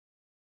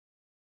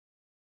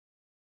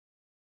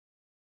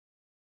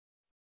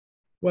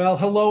Well,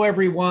 hello,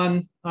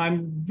 everyone.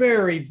 I'm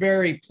very,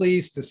 very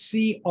pleased to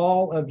see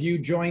all of you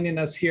joining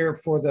us here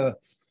for the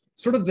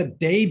sort of the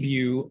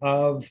debut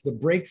of the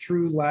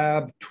Breakthrough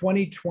Lab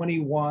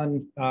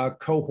 2021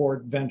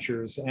 cohort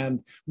ventures.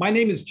 And my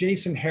name is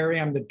Jason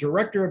Harry. I'm the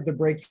director of the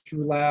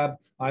Breakthrough Lab.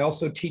 I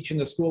also teach in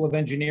the School of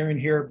Engineering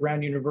here at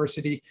Brown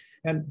University.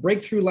 And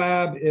Breakthrough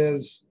Lab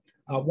is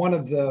one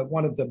of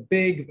the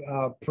big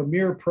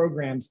premier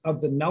programs of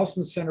the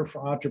Nelson Center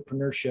for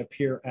Entrepreneurship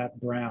here at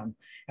Brown.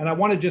 And I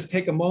want to just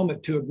take a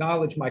moment to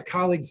acknowledge my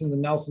colleagues in the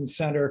Nelson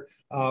Center.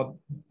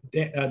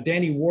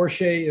 Danny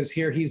Warshay is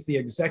here. He's the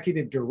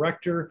executive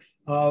director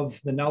of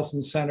the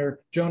Nelson Center.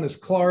 Jonas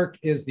Clark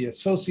is the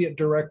associate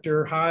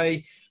director.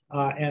 Hi.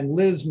 And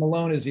Liz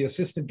Malone is the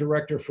assistant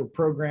director for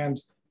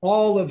programs.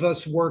 All of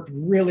us worked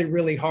really,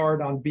 really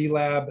hard on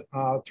B-Lab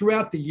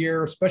throughout the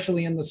year,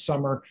 especially in the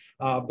summer.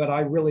 But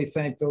I really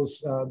thank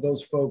those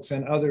folks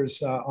and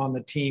others on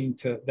the team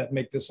that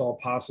make this all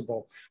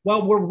possible.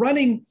 Well, we're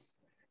running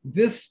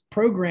this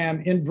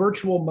program in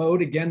virtual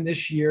mode again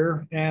this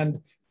year,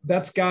 and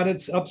that's got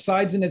its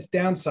upsides and its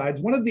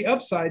downsides. One of the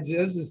upsides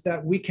is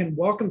that we can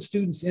welcome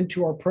students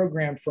into our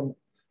program from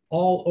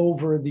all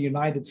over the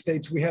United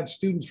States. We have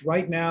students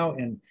right now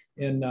in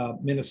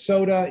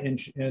Minnesota,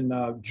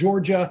 in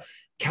Georgia,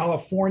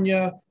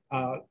 California,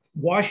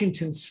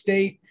 Washington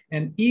State,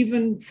 and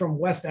even from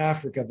West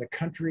Africa, the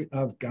country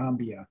of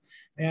Gambia.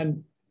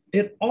 And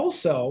it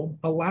also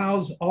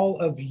allows all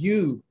of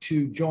you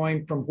to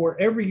join from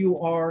wherever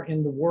you are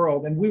in the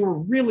world. And we were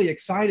really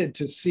excited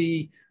to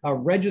see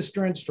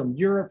registrants from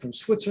Europe, from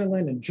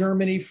Switzerland and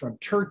Germany, from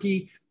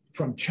Turkey,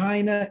 from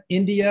China,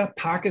 India,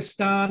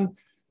 Pakistan,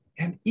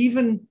 and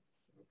even,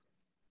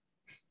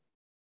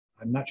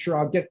 I'm not sure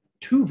I'll get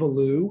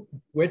Tuvalu,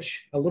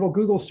 which a little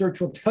Google search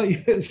will tell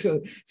you is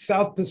a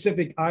South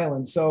Pacific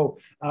island. So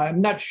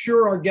I'm not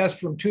sure our guest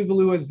from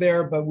Tuvalu is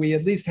there, but we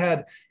at least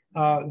had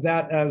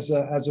that as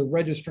a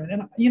registrant.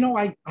 And, you know,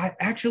 I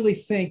actually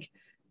think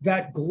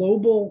that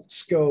global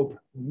scope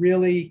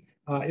really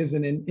is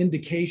an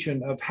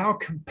indication of how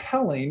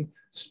compelling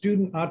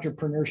student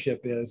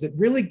entrepreneurship is. It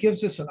really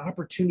gives us an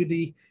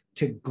opportunity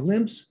to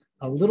glimpse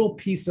a little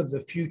piece of the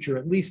future,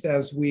 at least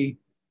as we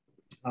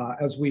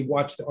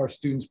watch our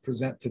students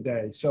present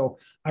today. So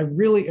I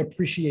really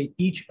appreciate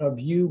each of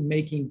you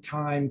making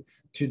time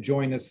to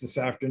join us this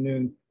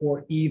afternoon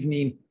or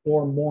evening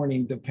or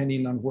morning,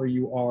 depending on where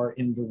you are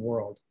in the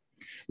world.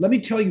 Let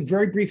me tell you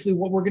very briefly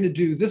what we're going to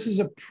do. This is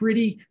a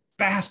pretty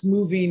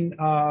fast-moving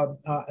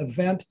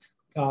event.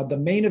 The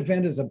main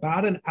event is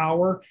about an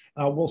hour.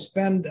 We'll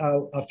spend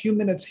a few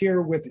minutes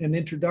here with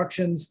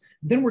introductions.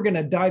 Then we're going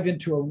to dive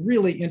into a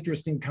really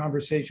interesting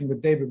conversation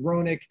with David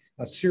Ronick,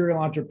 a serial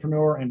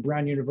entrepreneur and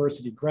Brown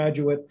University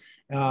graduate.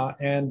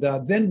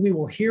 Then we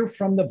will hear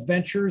from the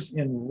ventures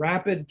in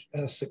rapid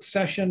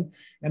succession.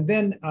 And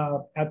then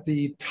at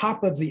the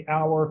top of the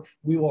hour,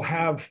 we will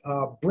have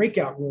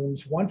breakout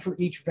rooms, one for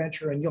each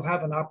venture, and you'll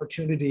have an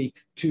opportunity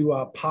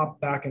to pop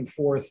back and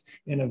forth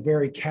in a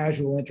very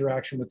casual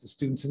interaction with the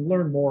students and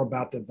learn more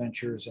about the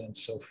ventures and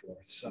so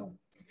forth. So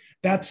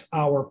that's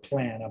our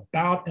plan,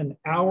 about an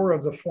hour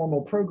of the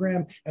formal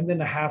program and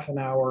then a half an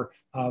hour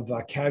of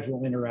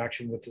casual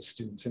interaction with the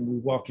students. And we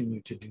welcome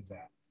you to do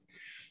that.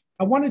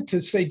 I wanted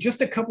to say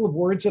just a couple of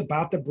words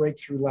about the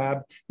Breakthrough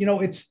Lab. You know,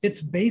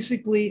 it's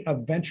basically a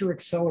venture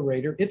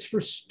accelerator. It's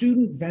for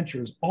student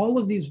ventures. All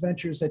of these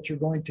ventures that you're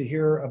going to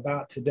hear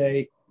about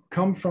today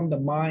come from the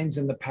minds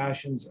and the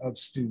passions of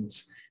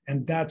students.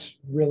 And that's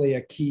really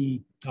a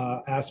key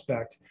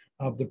aspect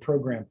of the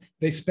program.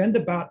 They spend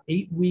about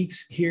 8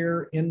 weeks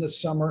here in the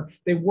summer.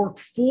 They work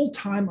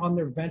full-time on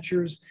their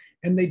ventures,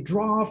 and they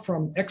draw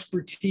from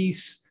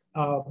expertise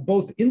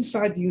both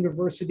inside the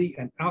university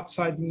and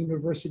outside the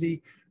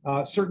university.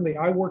 Certainly,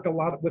 I work a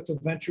lot with the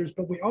ventures,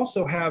 but we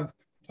also have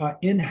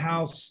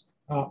in-house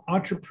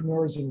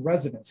entrepreneurs in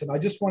residence. And I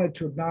just wanted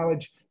to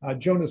acknowledge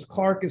Jonas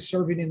Clark is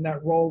serving in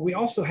that role. We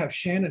also have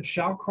Shannon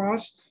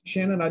Shallcross.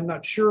 Shannon, I'm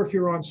not sure if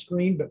you're on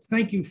screen, but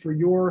thank you for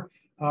your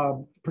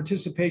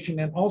participation.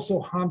 And also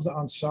Hamza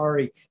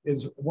Ansari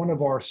is one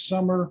of our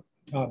summer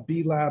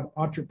B-Lab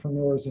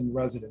entrepreneurs in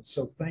residence.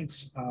 So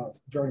thanks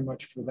very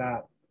much for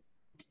that.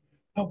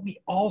 But we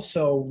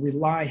also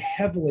rely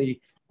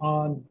heavily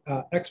on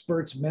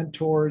experts,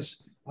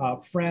 mentors,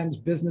 friends,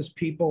 business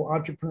people,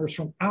 entrepreneurs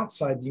from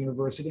outside the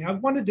university. I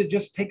wanted to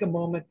just take a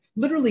moment.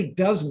 Literally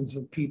dozens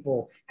of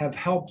people have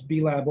helped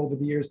B-Lab over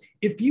the years.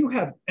 If you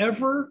have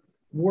ever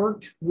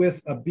worked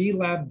with a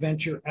B-Lab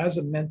venture as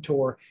a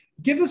mentor,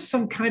 give us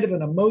some kind of an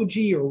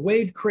emoji or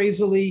wave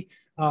crazily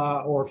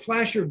or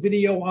flash your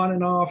video on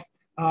and off.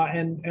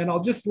 And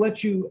I'll just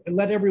let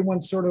everyone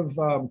sort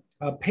of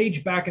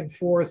page back and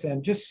forth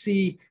and just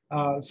see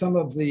some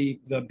of the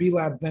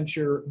B-Lab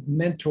venture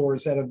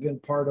mentors that have been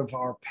part of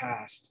our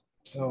past.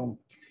 So,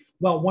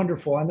 well,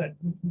 wonderful. And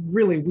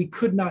really, we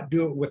could not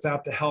do it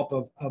without the help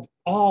of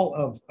all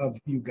of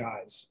you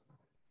guys.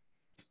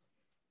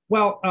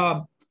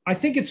 Well, I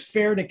think it's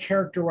fair to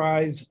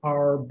characterize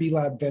our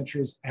B-Lab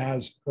ventures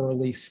as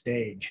early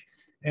stage.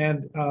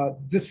 And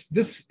this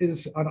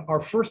is our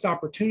first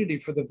opportunity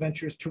for the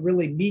ventures to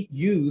really meet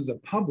you, the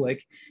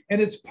public.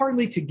 And it's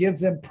partly to give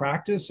them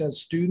practice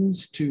as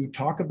students to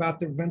talk about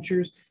their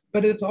ventures,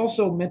 but it's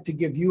also meant to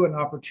give you an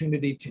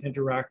opportunity to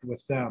interact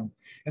with them.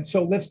 And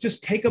so let's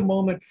just take a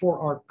moment for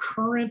our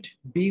current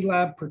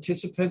B-Lab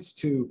participants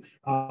to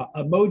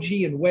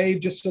emoji and wave,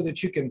 just so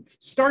that you can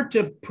start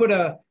to put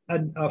a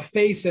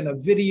face and a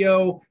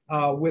video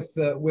with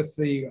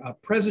the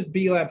present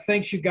B-Lab.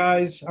 Thanks, you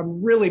guys.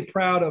 I'm really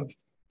proud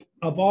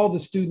of all the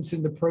students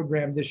in the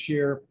program this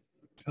year.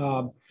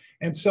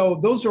 And so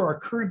those are our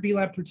current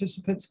B-Lab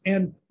participants.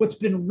 And what's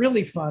been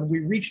really fun, we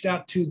reached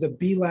out to the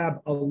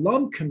B-Lab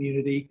alum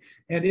community.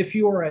 And if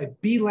you are a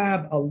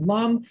B-Lab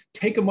alum,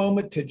 take a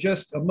moment to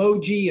just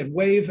emoji and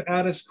wave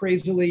at us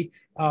crazily.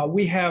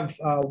 We have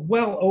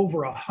well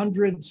over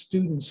 100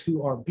 students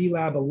who are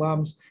B-Lab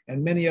alums,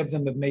 and many of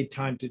them have made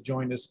time to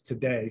join us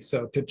today.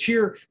 So to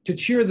cheer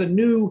the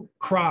new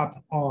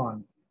crop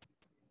on.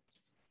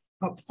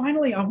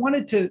 Finally, I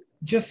wanted to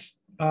just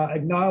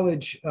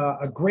acknowledge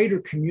a greater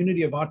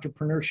community of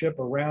entrepreneurship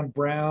around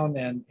Brown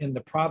and in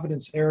the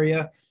Providence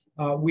area.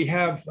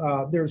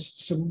 There's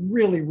some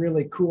really,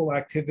 really cool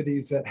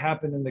activities that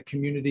happen in the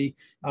community.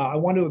 I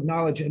want to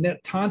acknowledge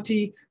Annette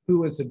Tonti,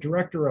 who is the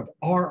director of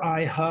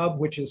RI Hub,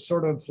 which is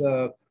sort of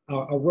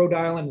a Rhode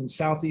Island and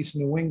Southeast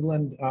New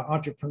England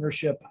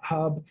entrepreneurship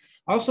hub.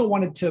 I also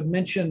wanted to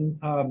mention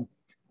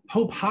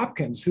Hope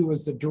Hopkins, who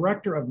is the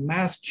director of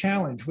Mass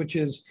Challenge, which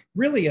is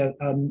really a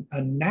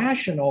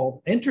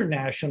national,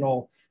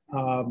 international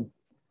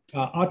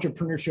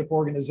entrepreneurship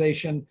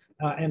organization.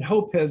 And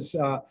Hope is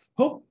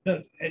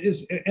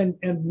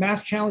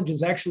Mass Challenge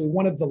is actually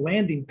one of the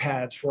landing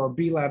pads for our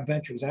B-Lab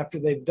ventures. After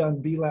they've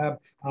done B-Lab,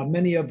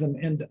 many of them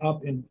end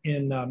up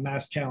in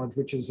Mass Challenge,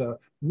 which is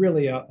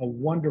really a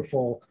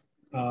wonderful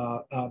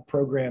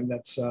program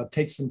that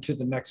takes them to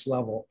the next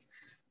level.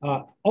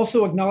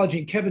 Also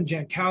acknowledging Kevin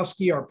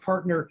Jankowski, our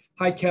partner.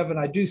 Hi, Kevin,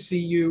 I do see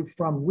you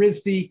from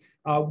RISD.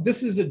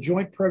 This is a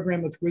joint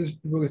program with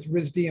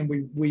RISD, and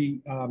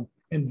we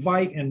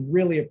invite and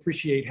really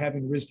appreciate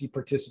having RISD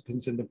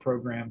participants in the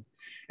program.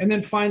 And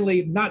then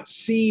finally, not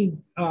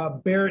seeing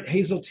Barrett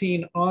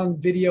Hazeltine on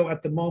video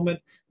at the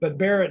moment, but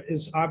Barrett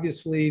is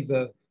obviously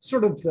the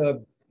sort of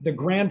the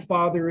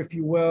grandfather, if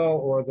you will,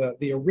 or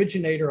the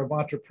originator of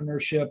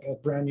entrepreneurship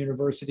at Brown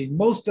University.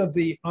 Most of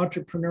the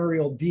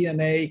entrepreneurial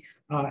DNA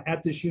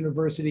at this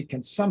university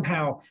can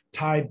somehow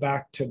tie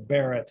back to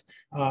Barrett.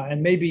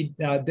 And maybe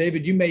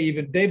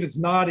David, David's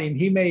nodding,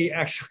 he may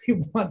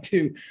actually want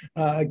to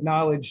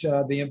acknowledge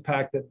the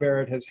impact that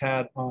Barrett has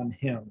had on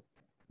him.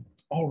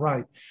 All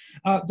right.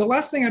 The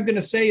last thing I'm going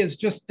to say is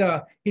just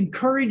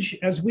encourage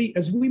as we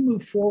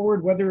move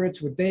forward, whether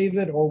it's with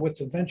David or with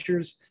the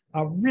ventures,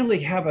 really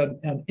have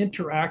an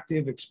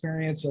interactive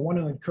experience. I want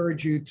to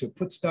encourage you to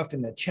put stuff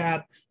in the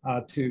chat,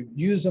 to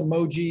use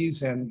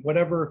emojis and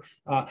whatever.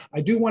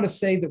 I do want to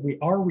say that we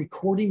are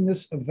recording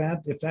this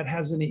event, if that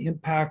has any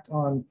impact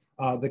on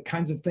the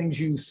kinds of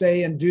things you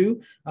say and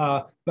do,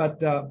 but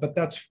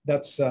that's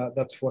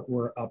what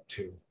we're up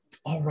to.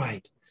 All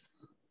right.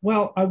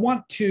 Well, I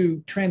want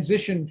to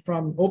transition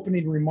from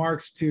opening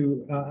remarks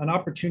to an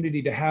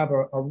opportunity to have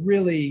a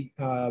really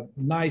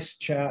nice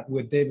chat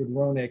with David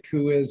Ronick,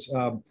 who is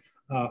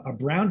a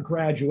Brown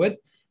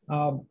graduate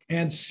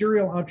and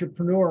serial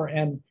entrepreneur.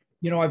 And,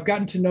 you know, I've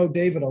gotten to know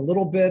David a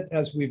little bit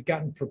as we've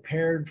gotten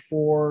prepared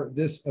for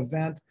this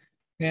event.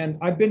 And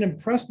I've been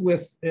impressed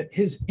with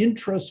his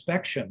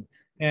introspection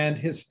and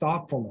his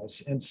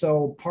thoughtfulness. And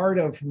so part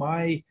of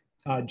my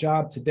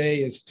job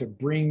today is to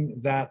bring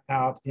that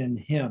out in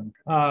him.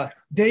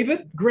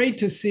 David, great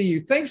to see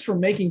you. Thanks for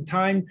making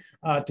time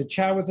to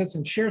chat with us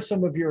and share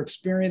some of your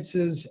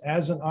experiences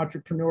as an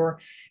entrepreneur.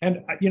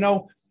 And, you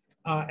know,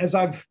 as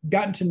I've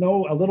gotten to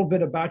know a little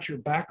bit about your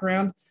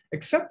background,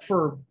 except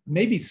for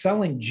maybe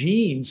selling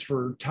jeans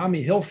for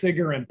Tommy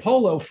Hilfiger and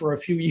Polo for a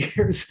few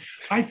years,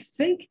 I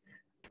think,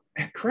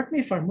 correct me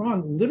if I'm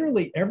wrong,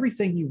 literally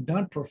everything you've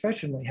done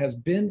professionally has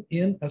been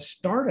in a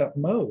startup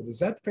mode. Is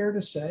that fair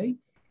to say?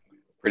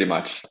 Pretty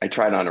much. I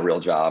tried on a real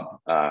job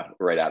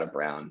right out of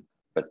Brown,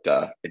 but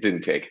it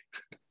didn't take.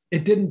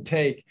 It didn't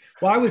take.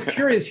 Well, I was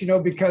curious, you know,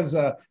 because,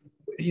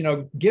 you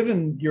know,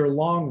 given your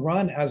long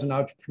run as an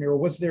entrepreneur,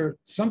 was there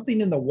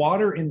something in the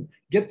water? And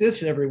get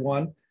this,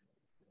 everyone,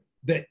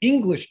 the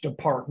English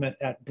department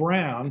at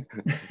Brown,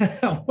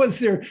 was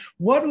there,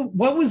 what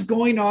was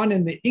going on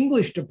in the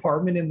English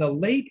department in the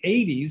late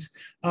 80s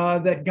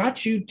that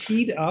got you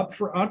teed up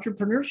for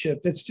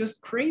entrepreneurship? It's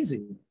just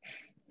crazy.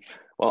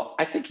 Well,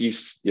 I think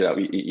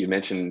you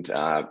mentioned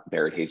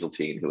Barrett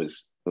Hazeltine, who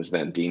was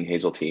then Dean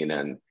Hazeltine,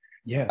 and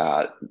yes,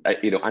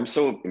 I'm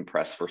so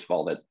impressed, first of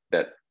all,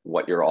 that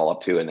what you're all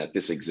up to and that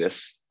this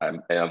exists.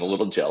 I'm a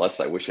little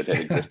jealous. I wish it had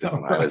existed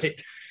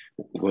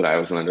when I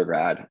was an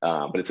undergrad,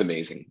 but it's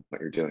amazing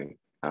what you're doing.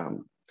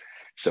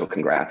 So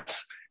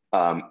congrats.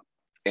 I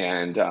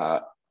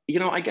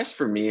guess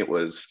for me it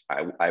was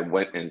I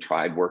went and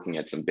tried working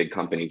at some big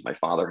companies. My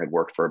father had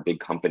worked for a big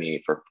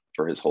company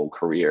for his whole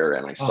career,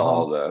 and I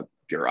saw the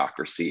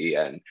bureaucracy,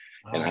 and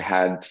I Oh,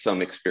 had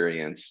some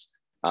experience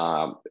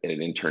in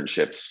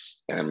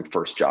internships and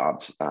first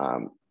jobs,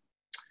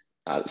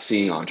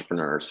 seeing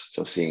entrepreneurs.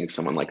 So seeing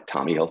someone like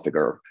Tommy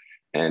Hilfiger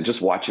and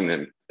just watching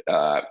them,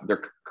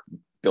 they're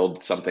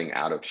build something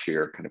out of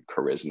sheer kind of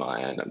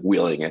charisma and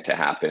willing it to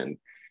happen,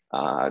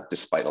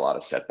 despite a lot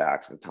of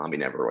setbacks. And Tommy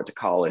never went to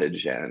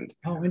college, and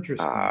oh,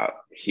 interesting.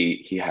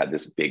 he had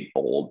this big,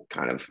 bold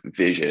kind of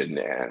vision,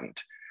 and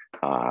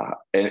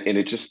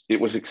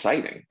it was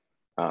exciting.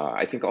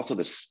 I think also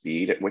the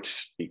speed at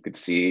which you could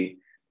see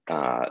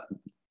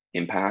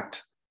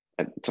impact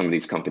at some of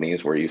these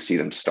companies, where you see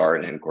them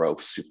start and grow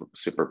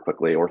super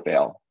quickly or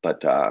fail.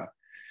 But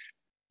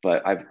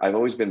I've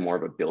always been more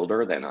of a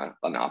builder than an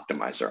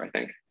optimizer, I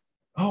think.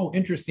 Oh,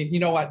 interesting.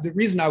 The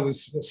reason I was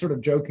sort of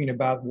joking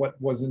about what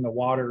was in the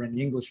water in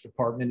the English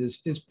department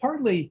is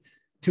partly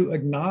to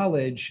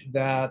acknowledge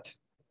that,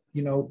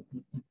 you know,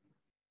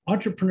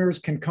 entrepreneurs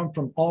can come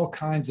from all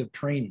kinds of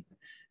training.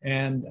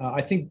 And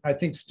I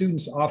think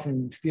students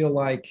often feel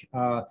like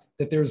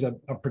that there's a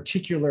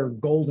particular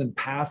golden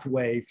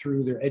pathway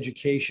through their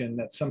education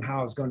that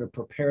somehow is going to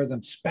prepare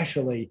them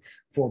specially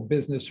for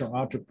business or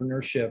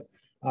entrepreneurship.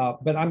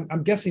 But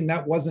I'm guessing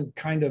that wasn't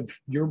kind of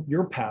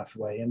your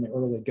pathway in the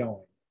early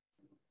going.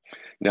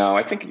 No,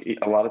 I think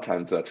a lot of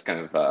times that's kind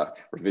of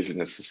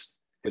revisionist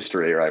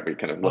history, right? We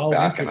kind of look Oh,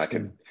 back, and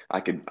interesting.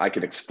 I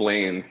could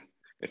explain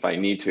if I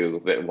need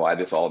to that why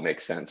this all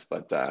makes sense,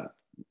 but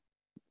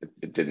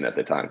it didn't at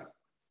the time.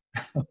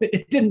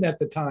 It didn't at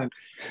the time.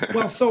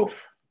 Well, so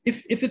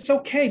if it's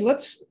okay,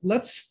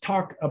 let's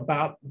talk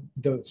about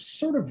the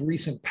sort of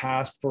recent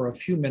past for a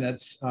few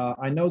minutes.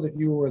 I know that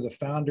you were the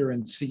founder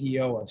and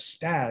CEO of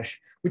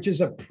Stash, which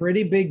is a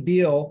pretty big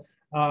deal,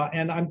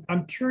 and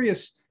I'm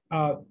curious.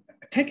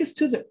 Take us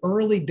to the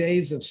early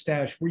days of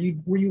Stash. Were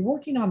you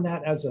working on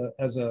that as a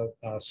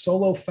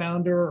solo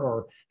founder,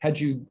 or had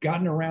you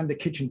gotten around the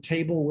kitchen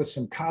table with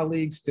some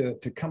colleagues to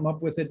come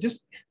up with it?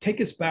 Just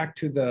take us back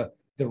to the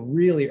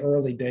really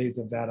early days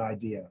of that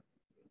idea.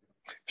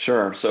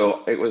 Sure.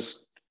 So it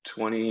was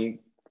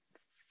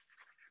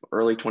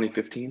early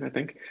 2015, I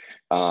think,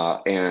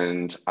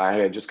 and I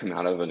had just come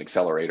out of an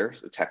accelerator,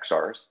 so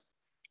Techstars,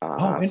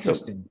 Oh, so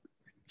interesting.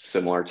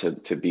 similar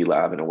to B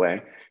Lab in a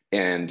way,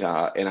 and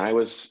I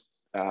was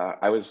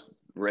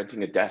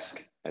renting a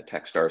desk at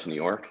Techstars New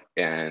York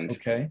and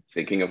Okay.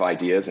 thinking of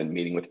ideas and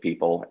meeting with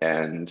people.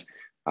 And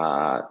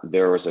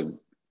there was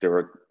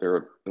there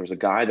was a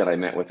guy that I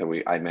met with,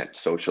 and I met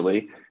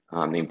socially,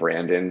 named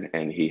Brandon,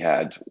 and he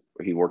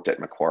worked at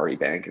Macquarie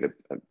Bank,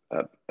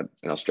 at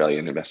an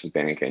Australian investment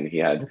bank, and he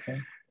had Okay.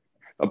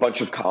 a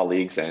bunch of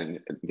colleagues, and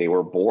they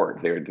were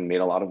bored. They had made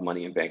a lot of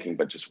money in banking,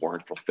 but just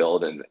weren't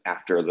fulfilled. And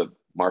after the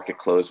market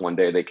closed one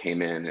day, they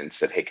came in and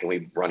said, "Hey, can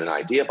we run an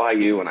idea by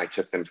you?" And I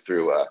took them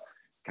through a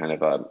kind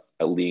of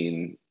a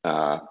lean,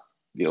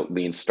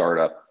 lean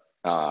startup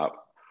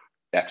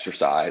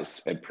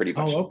exercise, and pretty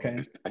Oh, much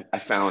okay. I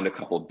found a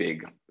couple of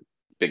big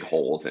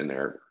holes in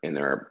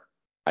their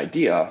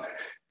idea,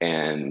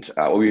 and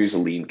we use a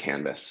lean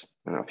canvas.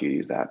 I don't know if you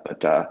use that,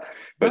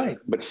 Right.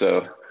 but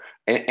so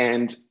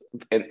and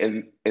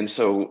and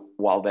so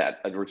while that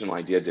original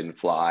idea didn't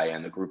fly,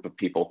 and the group of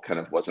people kind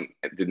of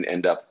didn't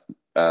end up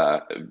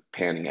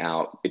panning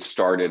out, it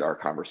started our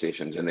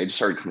conversations, and they just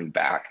started coming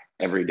back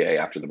every day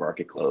after the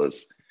market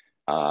closed,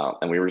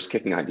 and we were just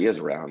kicking ideas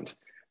around.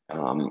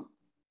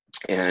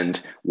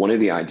 And one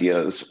of the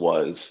ideas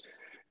was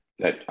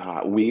that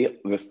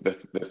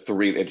the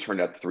three, it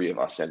turned out the three of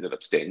us ended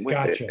up staying with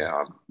it,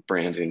 Gotcha.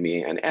 Brandon,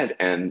 me, and Ed.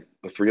 And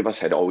the three of us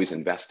had always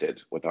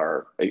invested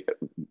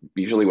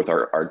usually with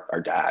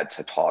our dads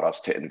had taught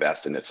us to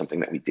invest, and it's something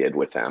that we did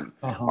with them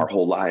Uh-huh. our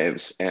whole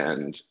lives.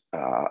 And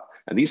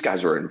these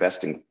guys were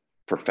investing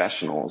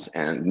professionals,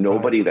 and Right.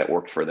 nobody that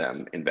worked for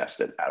them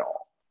invested at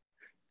all.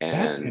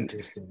 That's And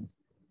interesting.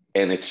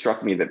 and it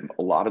struck me that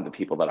a lot of the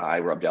people that I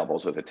rubbed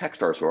elbows with at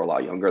Techstars, who are a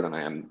lot younger than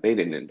I am, they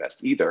didn't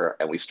invest either.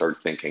 And we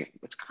started thinking,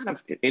 it's kind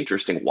of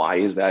interesting. Why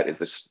is that? Is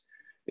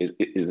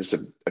this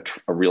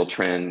a real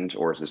trend,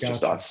 or is this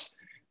just Gotcha. us?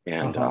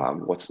 And Uh-huh.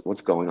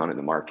 what's going on in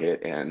the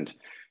market? And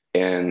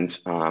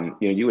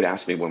you would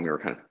ask me when we were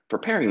kind of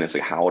preparing this,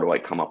 like, how do I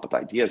come up with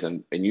ideas?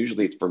 And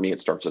usually, for me,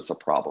 it starts as a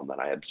problem that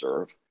I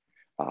observe.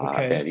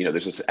 Okay. And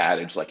there's this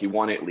adage, like, you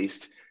want to at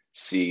least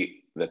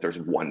see that there's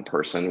one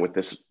person with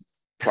this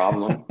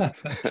problem.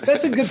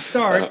 That's a good uh,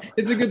 start.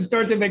 It's a good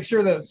start to make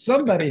sure that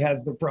somebody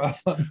has the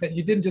problem, that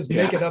you didn't just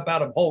make it yeah, up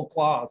out of whole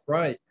cloth,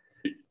 right?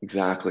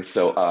 exactly.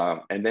 So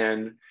and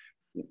then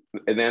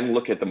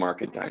look at the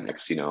market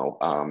dynamics.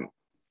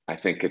 I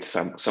think it's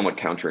somewhat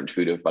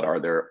counterintuitive, but are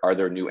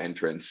there new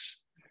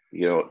entrants?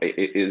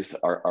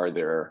 Are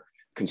there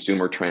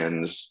consumer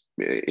trends?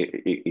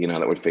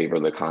 That would favor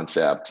the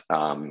concept.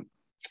 How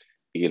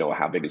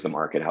big is the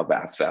market? How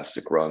fast is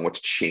it growing? What's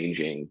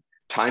changing?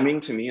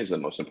 Timing, to me, is the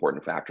most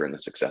important factor in the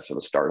success of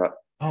a startup.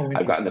 Oh,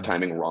 I've gotten the interesting.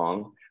 timing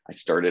wrong. I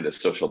started a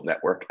social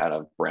network out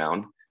of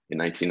Brown in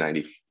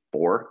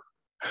 1994.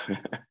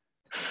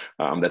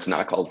 That's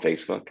not called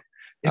Facebook.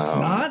 It's Um,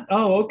 not?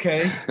 Oh,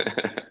 okay.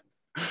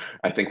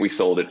 I think we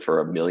sold it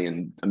for $1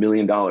 million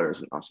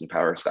in Austin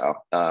Power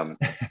style.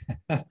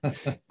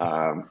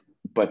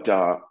 But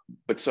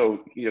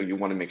so, you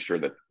want to make sure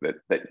that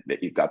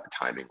you've got the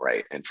timing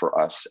right. And for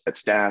us at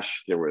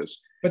Stash, there were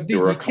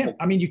you can't,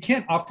 I mean, you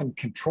can't often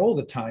control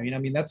the timing. I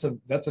mean, that's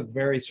a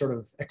very sort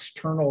of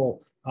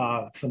external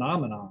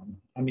phenomenon.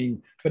 I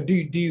mean, but do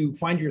you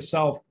find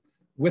yourself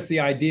with the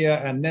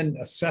idea and then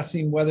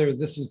assessing whether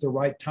this is the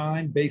right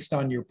time based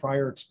on your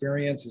prior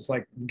experience? It's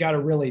like,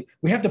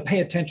 we have to pay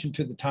attention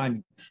to the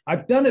timing.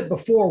 I've done it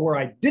before where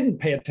I didn't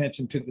pay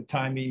attention to the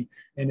timing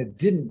and it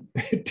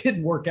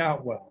didn't work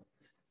out well.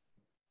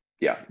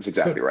 Yeah, that's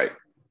exactly right.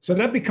 So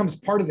that becomes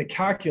part of the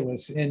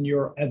calculus in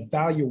your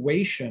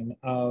evaluation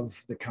of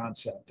the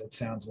concept, it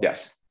sounds like.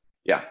 Yes.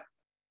 Yeah.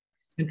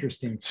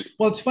 Interesting.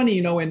 Well, it's funny,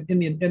 in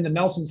the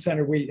Nelson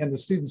Center, and the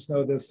students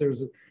know this,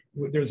 there's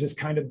this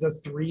kind of the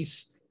three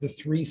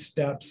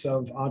steps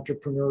of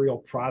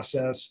entrepreneurial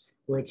process,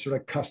 where it's sort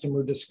of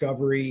customer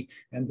discovery,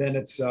 and then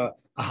it's a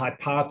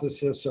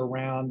hypothesis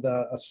around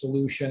a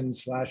solution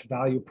 /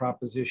 value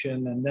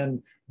proposition, and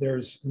then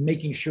there's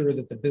making sure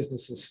that the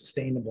business is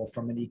sustainable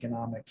from an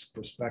economics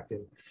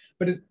perspective.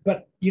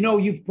 But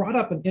you've brought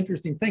up an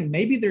interesting thing.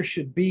 Maybe there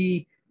should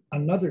be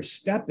another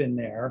step in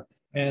there,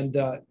 and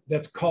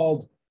that's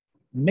called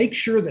make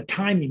sure the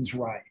timing's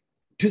right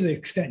to the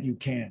extent you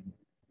can.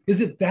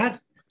 Is it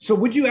that? So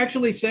would you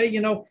actually say,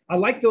 I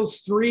like those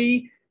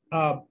three,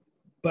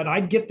 but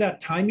I'd get that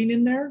timing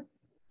in there?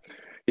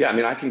 Yeah, I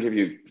mean, I can give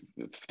you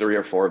 3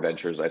 or 4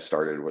 ventures I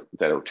started with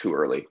that are too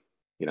early,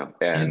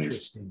 and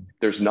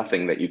there's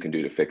nothing that you can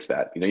do to fix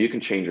that. You can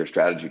change your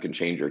strategy, you can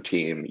change your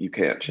team, you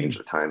can't change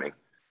the timing.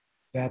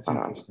 That's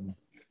interesting.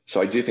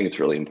 So I do think it's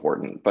really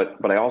important, but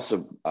I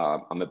also,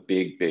 I'm a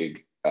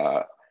big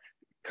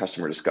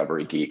customer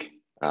discovery geek.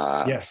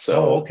 Yes.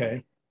 So,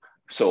 okay.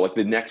 So like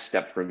the next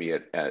step for me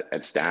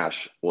at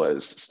Stash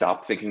was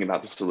stop thinking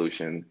about the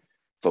solution,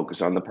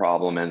 focus on the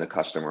problem and the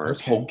customers,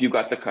 hope you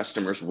got the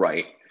customers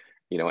right,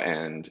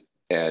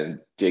 and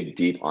dig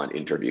deep on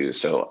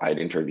interviews. So I'd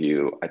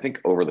interview, I think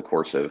over the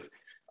course of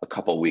a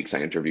couple of weeks,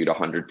 I interviewed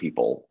 100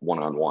 people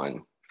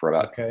one-on-one for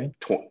about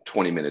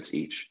 20 minutes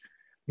each.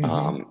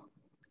 Mm-hmm.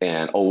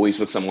 And always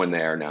with someone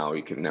there. Now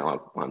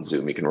on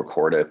Zoom, you can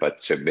record it,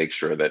 but to make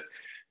sure that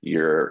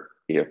you're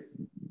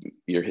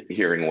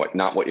hearing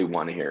not what you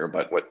want to hear,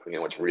 but what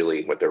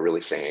they're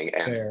really saying,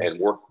 and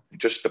work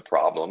just the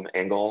problem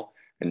angle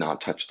and not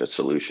touch the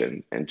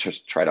solution, and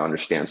just try to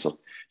understand. So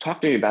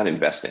talk to me about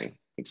investing,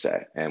 you'd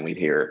say, and we'd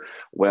hear,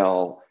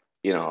 well,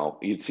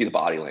 you'd see the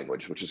body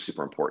language, which is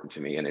super important to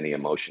me, and any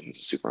emotions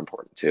is super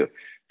important too.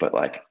 But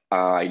like,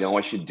 I know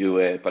I should do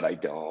it, but I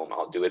don't.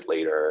 I'll do it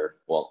later.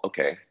 Well,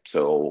 okay.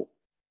 So,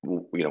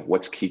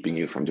 what's keeping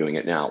you from doing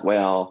it now?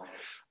 Well,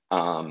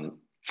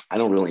 I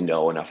don't really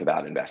know enough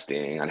about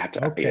investing. I'd have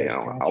to,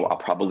 gotcha. I'll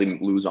probably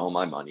lose all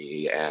my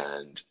money,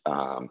 and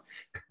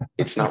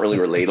it's not really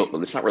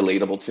relatable. It's not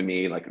relatable to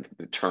me. Like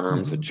the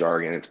terms, the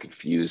jargon, it's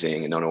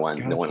confusing, and no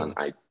one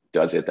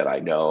does it that I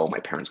know. My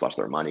parents lost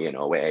their money in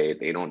 2008.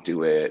 They don't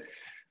do it.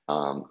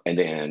 And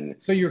then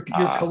so you're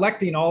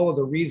collecting all of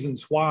the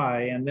reasons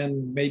why, and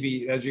then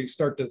maybe as you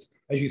start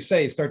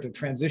to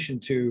transition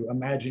to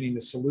imagining the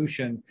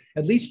solution,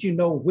 at least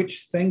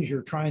which things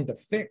you're trying to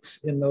fix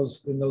in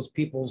those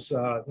people's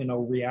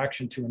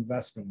reaction to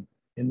investing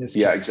in this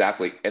case.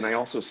 Exactly. And I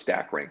also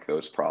stack rank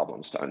those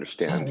problems to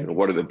understand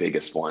what are the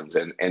biggest ones,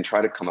 and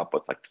try to come up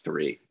with like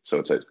 3, so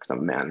it's a kind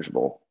of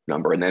manageable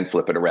number, and then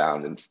flip it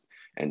around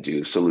and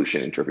do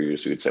solution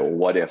interviews. We would say, well,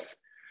 what if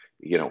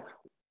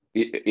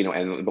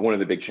and one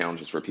of the big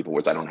challenges for people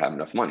was I don't have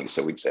enough money.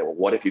 So we'd say, well,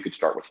 what if you could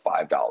start with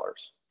 $5?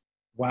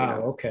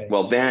 Wow. Okay.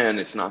 Well, then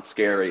it's not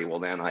scary. Well,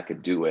 then I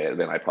could do it.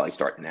 Then I'd probably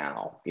start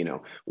now.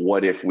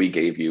 What if we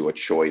gave you a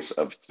choice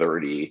of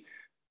 30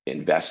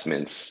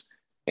 investments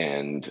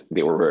and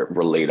they were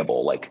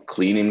relatable, like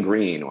Clean and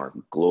Green or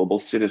Global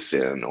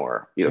Citizen,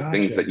 or, gotcha.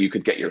 Things that you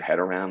could get your head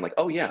around, like,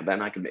 oh yeah, then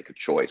I could make a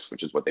choice,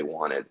 which is what they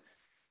wanted.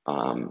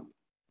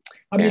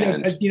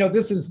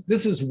 This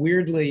is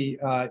weirdly,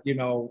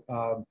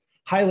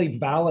 highly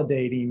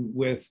validating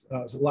with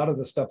a lot of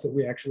the stuff that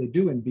we actually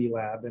do in B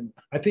Lab. And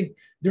I think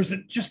there's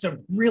just a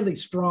really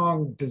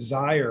strong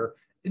desire.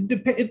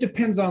 It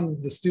depends on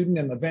the student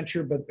and the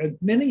venture, but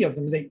many of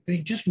them, they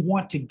just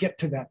want to get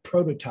to that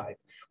prototype,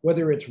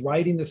 whether it's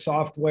writing the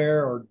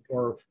software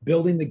or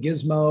building the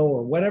gizmo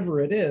or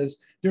whatever it is.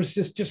 There's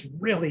just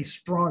really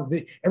strong,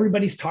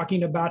 everybody's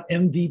talking about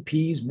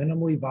MVPs,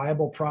 minimally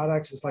viable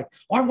products. It's like,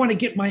 I want to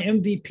get my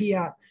MVP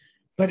out.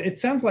 But it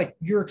sounds like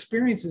your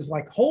experience is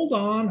like, hold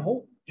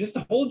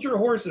your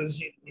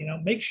horses,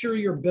 make sure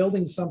you're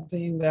building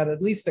something that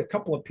at least a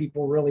couple of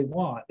people really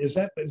want. Is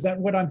that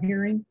what I'm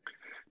hearing?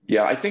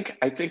 Yeah, I think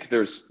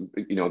there's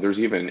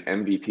even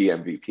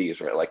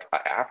MVPs, right? Like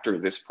after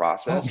this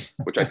process,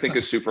 which I think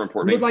is super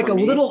important. Like a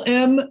little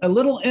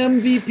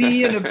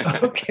MVP and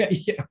okay,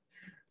 yeah.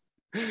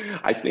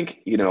 I think,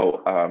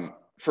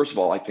 first of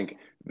all, I think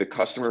the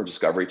customer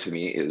discovery to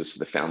me is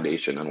the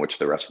foundation on which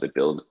the rest of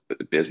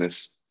the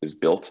business is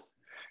built.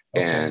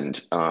 Okay.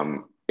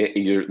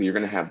 you're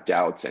going to have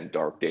doubts and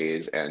dark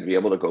days, and be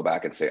able to go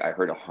back and say, I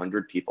heard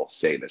 100 people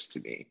say this to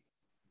me.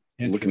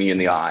 Look me in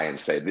the eye and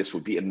say, this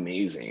would be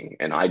amazing.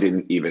 And I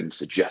didn't even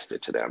suggest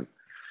it to them.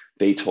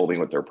 They told me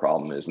what their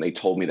problem is. And they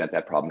told me that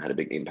that problem had a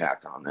big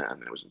impact on them.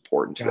 And it was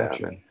important to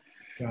them.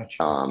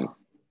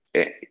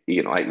 And,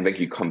 you know, I think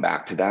you come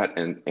back to that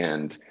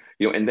and,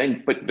 you know, and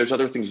then, but there's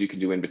other things you can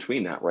do in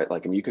between that, right?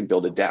 Like, I mean, you can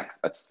build a deck.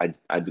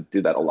 I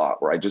did that a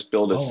lot, where I just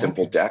build a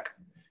simple deck,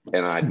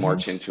 and I'd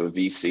march into a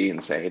VC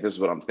and say, hey, this is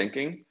what I'm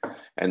thinking.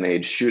 And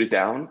they'd shoot it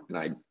down, and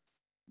I'd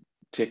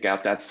tick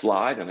out that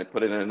slide, and I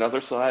put it in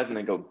another slide, and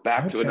then go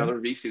back to another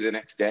VC the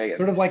next day.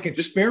 Sort of like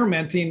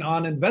experimenting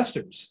on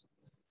investors.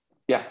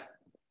 Yeah.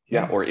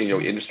 Or, you know,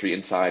 industry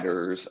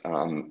insiders,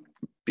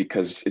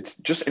 because it's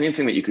just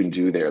anything that you can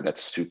do there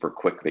that's super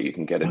quick, that you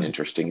can get an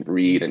interesting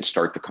read and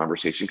start the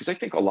conversation. Because I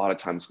think a lot of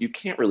times you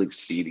can't really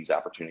see these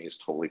opportunities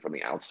totally from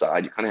the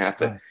outside. You kind of have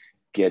to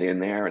get in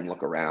there and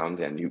look around,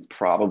 and you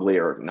probably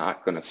are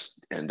not going to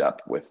end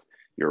up with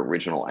your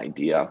original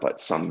idea,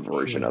 but some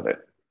version of it.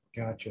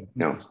 Gotcha.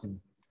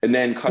 Interesting. And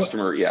then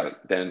customer,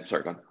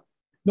 sorry, go on.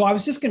 No, I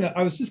was just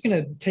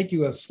gonna take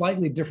you a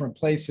slightly different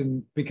place,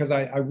 and because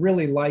I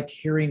really like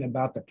hearing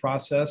about the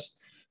process,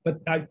 but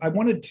I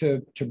wanted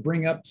to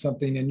bring up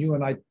something, and you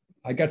and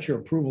I got your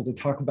approval to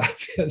talk about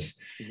this.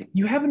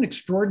 You have an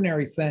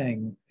extraordinary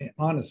thing,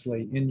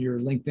 honestly, in your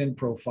LinkedIn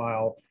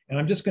profile, and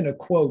I'm just going to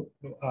quote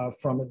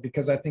from it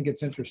because I think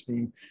it's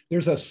interesting.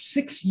 There's a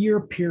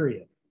 6-year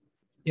period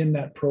in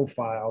that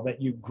profile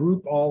that you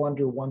group all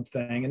under one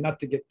thing, and not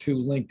to get too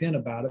LinkedIn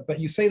about it, but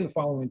you say the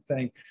following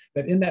thing,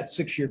 that in that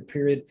 6-year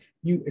period,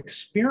 you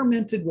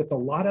experimented with a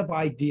lot of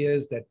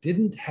ideas that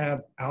didn't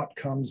have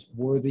outcomes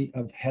worthy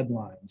of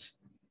headlines.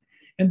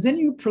 And then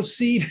you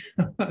proceed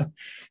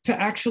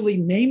to actually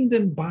name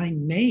them by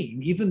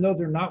name, even though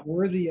they're not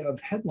worthy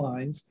of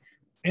headlines,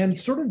 and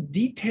sort of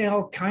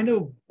detail kind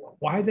of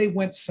why they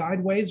went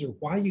sideways or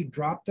why you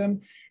dropped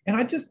them. And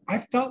I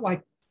felt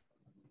like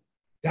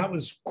that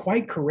was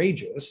quite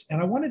courageous. And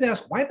I wanted to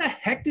ask, why the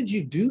heck did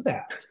you do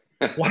that?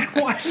 Why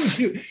would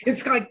you?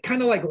 It's like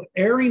kind of like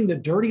airing the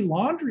dirty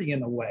laundry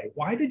in a way.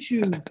 Why did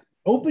you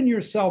open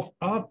yourself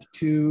up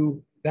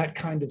to that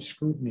kind of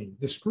scrutiny,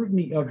 the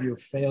scrutiny of your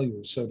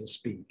failures, so to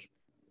speak?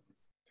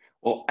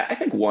 Well, I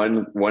think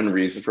one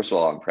reason, first of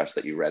all, I'm impressed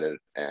that you read it,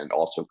 and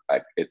also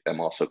I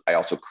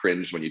also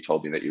cringed when you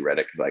told me that you read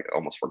it, because I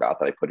almost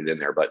forgot that I put it in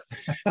there. But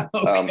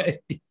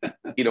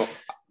you know,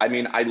 I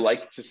mean, I'd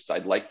like to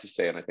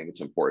say, and I think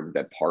it's important,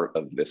 that part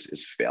of this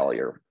is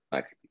failure.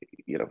 Like,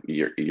 you know,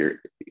 you're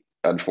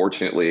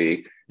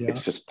unfortunately,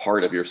 it's just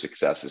part of your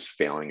success is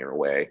failing your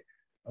way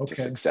to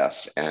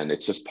success, and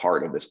it's just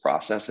part of this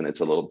process, and it's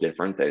a little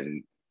different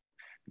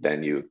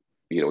than you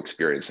know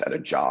experience at a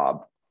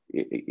job,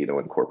 you know,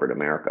 in corporate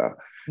America.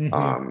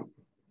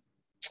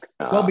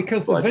 Well,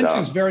 because the venture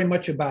is very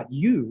much about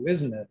you,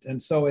 isn't it? And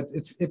so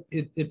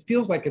it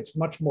feels like it's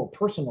much more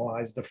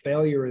personalized. The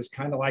failure is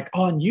kind of like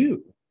on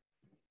you.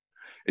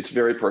 It's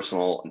very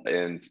personal,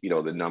 and you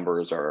know the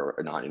numbers are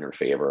not in your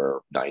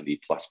favor.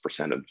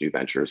 90+% of new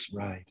ventures,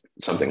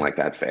 something like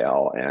that,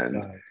 fail,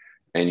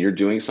 and you're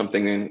doing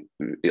something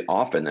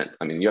often that,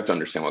 I mean, you have to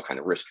understand what kind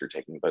of risk you're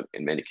taking, but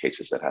in many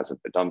cases that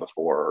hasn't been done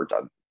before or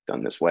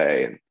done this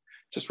way, and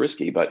it's just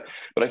risky. But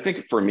I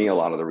think for me, a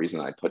lot of the reason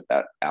I put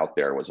that out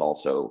there was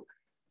also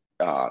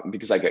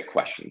because I get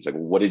questions like,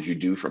 what did you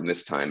do from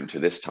this time to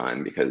this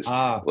time? Because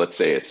let's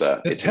say it's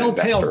the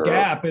telltale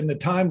gap in the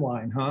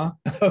timeline, huh?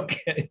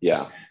 Okay.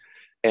 Yeah.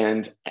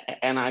 And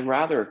I'd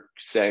rather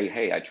say,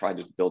 hey, I tried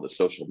to build a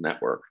social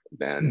network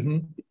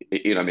than,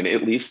 you know, I mean,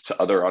 at least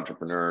to other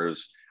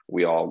entrepreneurs,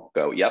 we all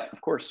go, yep,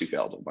 of course you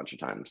failed a bunch of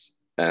times.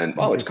 And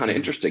it's kind of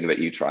interesting that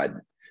you tried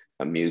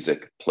a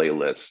music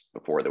playlist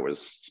before there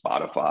was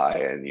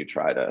Spotify, and you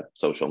tried a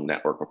social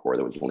network before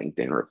there was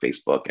LinkedIn or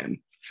Facebook. And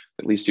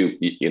at least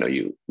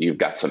you've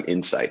got some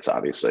insights,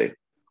 obviously.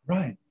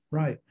 Right.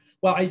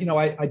 Well,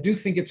 I do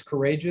think it's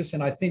courageous.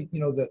 And I think,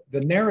 you know,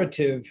 the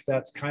narrative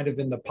that's kind of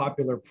in the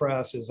popular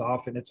press is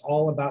often, it's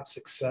all about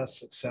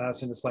success.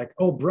 And it's like,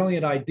 oh,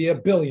 brilliant idea,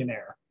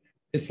 billionaire.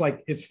 It's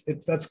like,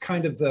 that's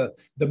kind of the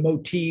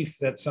motif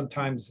that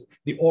sometimes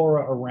the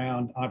aura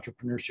around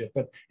entrepreneurship,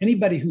 but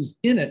anybody who's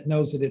in it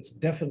knows that it's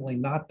definitely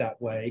not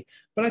that way.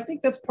 But I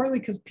think that's partly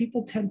because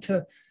people tend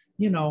to,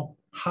 you know,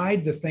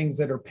 hide the things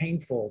that are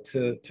painful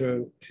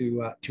to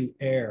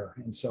air.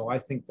 And so I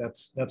think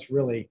that's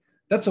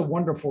a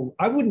wonderful,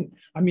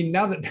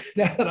 now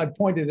that I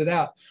pointed it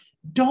out,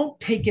 don't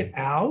take it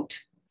out.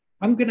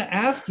 I'm going to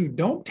ask you,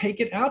 don't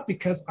take it out,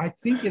 because I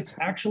think it's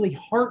actually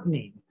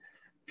heartening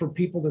for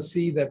people to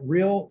see that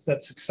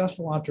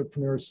successful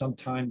entrepreneurs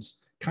sometimes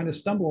kind of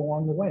stumble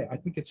along the way. I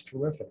think it's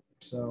terrific.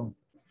 So,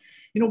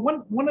 you know,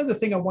 one other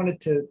thing I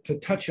wanted to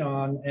touch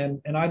on, and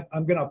I'm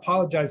going to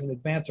apologize in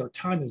advance, our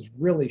time is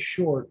really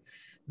short.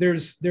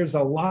 There's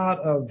a lot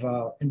of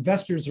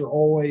investors are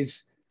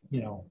always,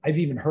 you know, I've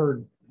even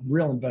heard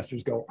real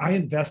investors go, I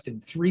invest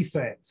in 3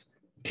 things: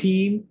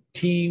 team.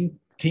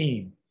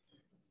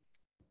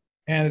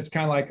 And it's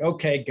kind of like,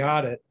 okay,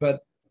 got it.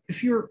 But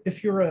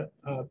if you're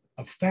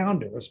a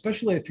founder,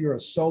 especially if you're a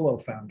solo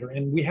founder,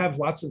 and we have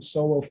lots of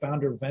solo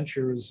founder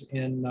ventures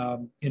in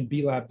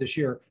B Lab this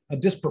year, a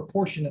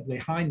disproportionately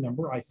high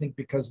number, I think,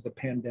 because of the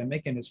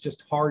pandemic, and it's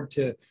just hard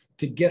to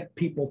get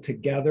people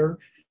together.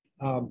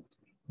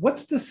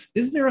 What's this?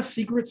 Is there a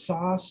secret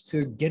sauce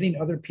to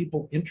getting other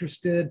people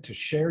interested, to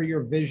share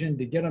your vision,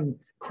 to get them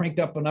cranked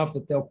up enough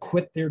that they'll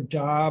quit their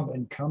job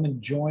and come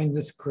and join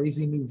this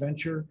crazy new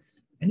venture?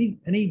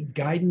 Any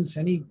guidance?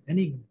 Any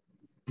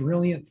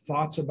brilliant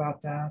thoughts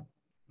about that?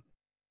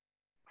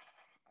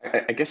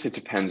 I guess it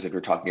depends if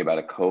you're talking about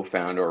a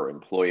co-founder or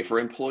employee. For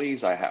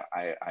employees,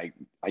 I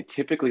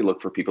typically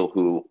look for people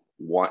who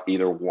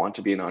either want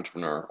to be an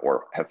entrepreneur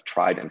or have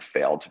tried and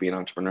failed to be an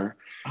entrepreneur.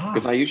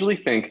 Because I usually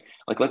think,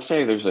 like, let's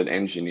say there's an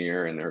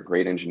engineer and they're a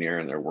great engineer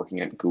and they're working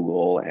at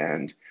Google,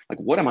 and like,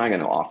 what am I going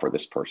to offer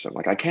this person?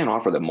 Like, I can't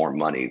offer them more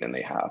money than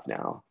they have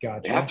now.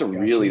 Gotcha. They have to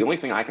really, the only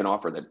thing I can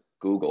offer that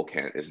Google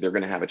can't is they're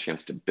going to have a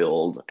chance to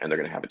build, and they're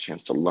going to have a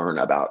chance to learn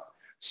about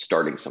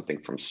starting something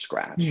from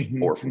scratch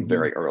or from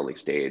very early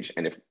stage.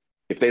 And if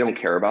they don't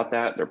care about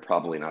that, they're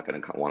probably not going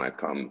to want to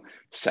come,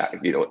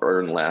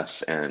 earn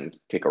less and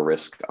take a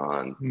risk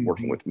on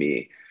working with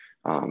me.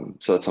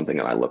 So that's something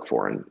that I look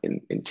for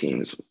in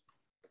teams.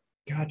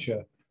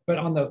 Gotcha. But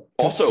on the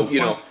also,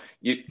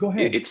 go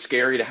ahead. It's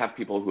scary to have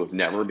people who have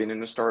never been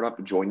in a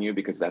startup join you,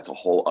 because that's a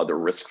whole other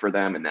risk for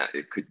them, and that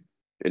it could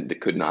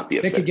not be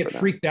a fit. They could get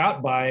freaked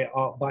out by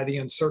the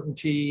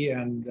uncertainty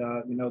and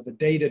the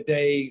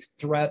day-to-day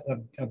threat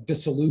of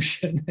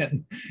dissolution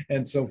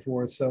and so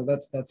forth. So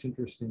that's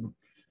interesting.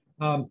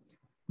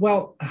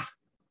 Well,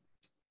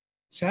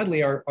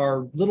 sadly,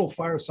 our little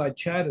fireside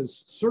chat is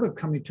sort of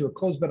coming to a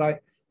close, but I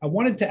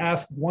wanted to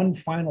ask one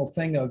final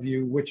thing of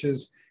you, which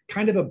is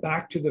kind of a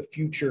back to the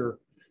future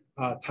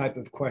type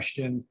of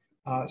question.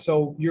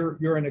 So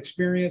you're an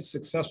experienced,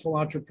 successful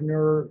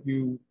entrepreneur.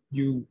 You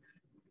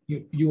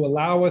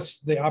allow us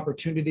the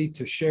opportunity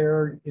to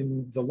share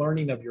in the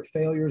learning of your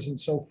failures and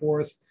so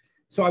forth.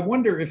 So I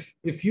wonder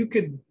if you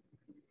could,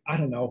 I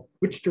don't know,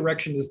 which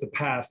direction is the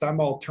past? I'm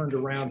all turned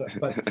around,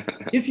 but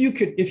if you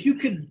could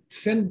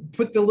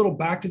put the little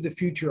back to the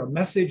future, a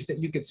message that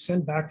you could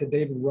send back to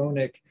David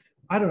Ronick,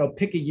 I don't know,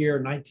 pick a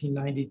year,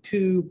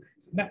 1992,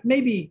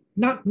 maybe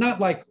not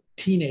like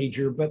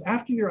teenager, but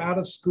after you're out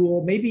of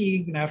school, maybe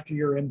even after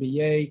your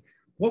MBA,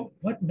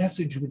 what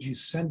message would you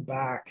send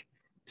back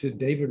to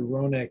David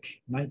Ronick,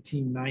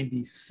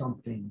 1990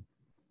 something?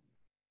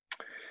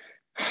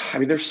 I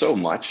mean, there's so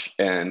much,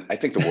 and I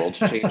think the world's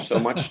changed so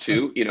much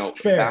too.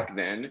 Fair. Back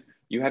then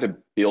you had to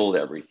build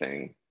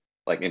everything.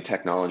 Like in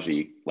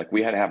technology, like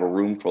we had to have a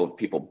room full of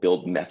people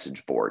build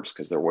message boards,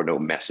 because there were no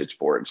message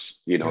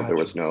boards.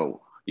 Gotcha.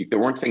 There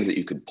weren't things that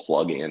you could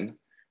plug in,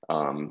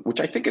 which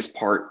I think is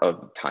part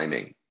of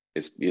timing.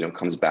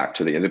 Comes back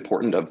to the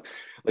importance of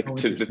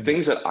the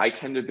things that I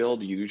tend to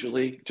build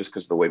usually, just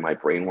because the way my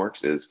brain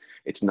works is,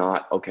 it's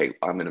not, okay,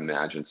 I'm going to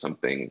imagine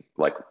something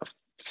like a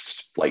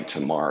flight to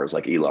Mars,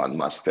 like Elon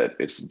Musk, that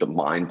it's the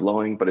mind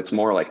blowing, but it's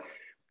more like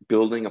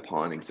building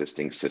upon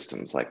existing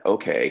systems. Like,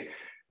 okay,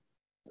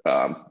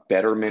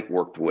 Betterment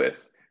worked with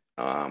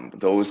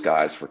those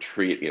guys for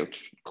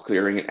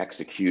clearing and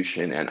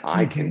execution, and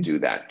I can do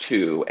that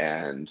too.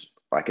 And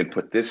I can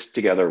put this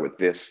together with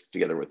this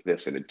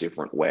in a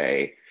different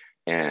way.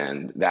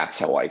 And that's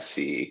how I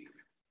see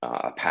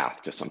a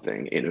path to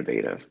something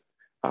innovative.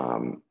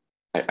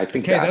 I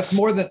think that's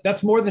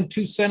more than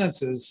two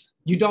sentences.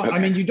 You don't. Okay. I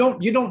mean, you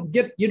don't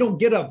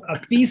get a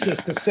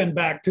thesis to send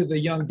back to the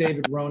young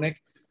David Ronick.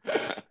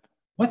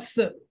 What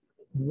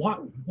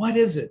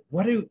is it?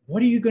 What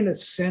are you going to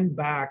send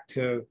back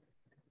to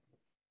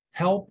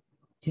help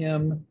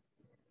him?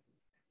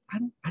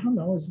 I don't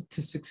know. Is it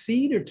to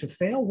succeed or to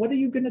fail? What are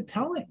you going to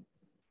tell him?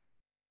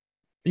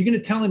 Are you going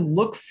to tell him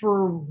look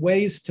for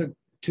ways to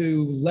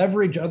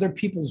leverage other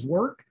people's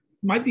work?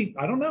 Might be.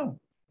 I don't know.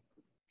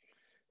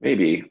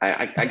 Maybe.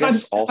 I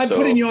guess also. I'm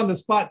putting you on the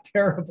spot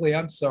terribly.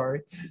 I'm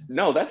sorry.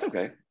 No, that's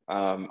okay.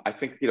 I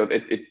think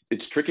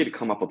it's tricky to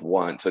come up with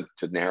one to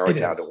narrow it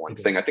down to one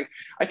thing.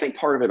 I think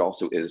part of it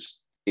also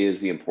is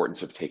the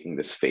importance of taking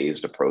this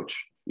phased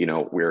approach.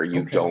 Where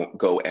you don't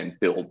go and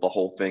build the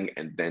whole thing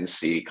and then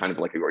see, kind of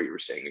like what you were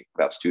saying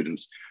about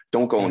students,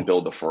 don't go and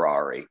build the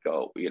Ferrari.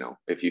 Go,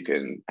 if you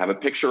can have a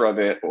picture of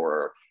it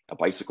or a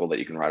bicycle that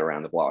you can ride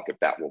around the block, if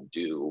that will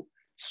do,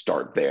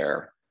 start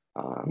there.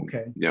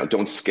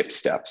 Don't skip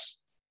steps.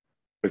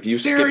 If you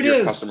skip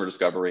your customer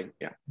discovery,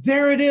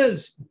 there it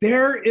is.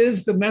 There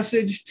is the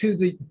message to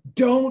the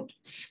don't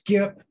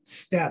skip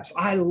steps.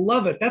 I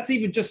love it. That's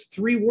even just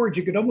 3 words.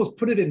 You could almost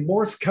put it in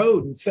Morse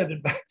code and send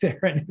it back there,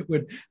 and it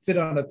would fit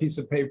on a piece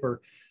of paper.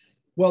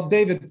 Well,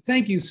 David,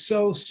 thank you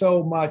so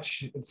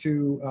much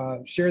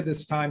to share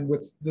this time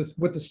with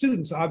the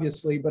students,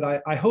 obviously, but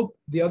I hope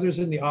the others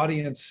in the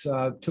audience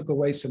took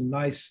away some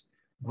nice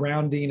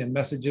grounding and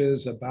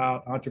messages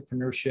about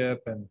entrepreneurship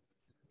and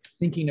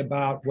thinking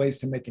about ways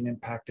to make an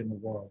impact in the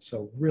world.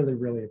 So really,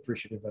 really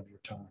appreciative of your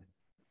time.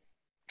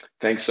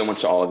 Thanks so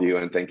much to all of you.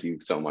 And thank you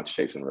so much,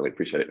 Jason. Really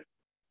appreciate it.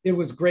 It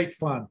was great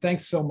fun.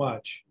 Thanks so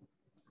much.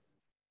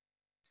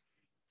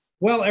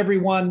 Well,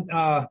 everyone,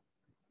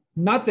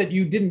 not that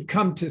you didn't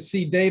come to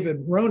see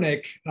David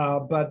Ronick,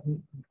 but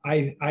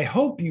I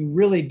hope you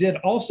really did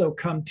also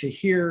come to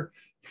hear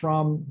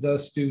from the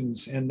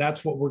students, and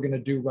that's what we're going to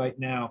do right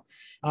now.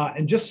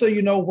 And just so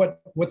you know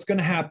what's going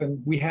to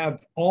happen, we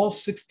have all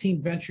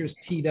 16 ventures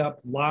teed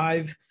up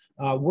live.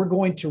 We're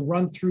going to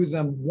run through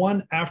them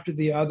one after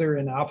the other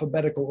in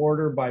alphabetical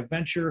order by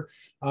venture.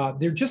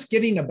 They're just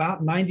getting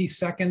about 90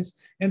 seconds.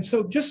 And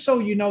so just so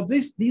you know,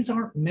 these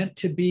aren't meant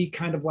to be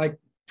kind of like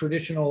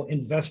traditional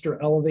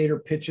investor elevator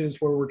pitches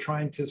where we're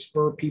trying to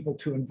spur people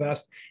to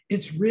invest.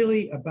 It's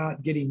really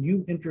about getting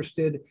you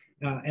interested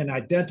and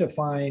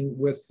identifying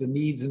with the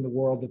needs in the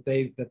world that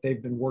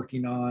they've been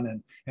working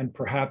on, and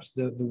perhaps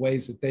the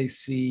ways that they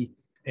see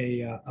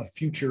a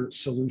future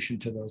solution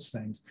to those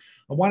things.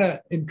 I want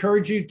to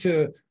encourage you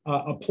to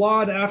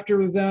applaud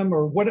after them,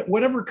 or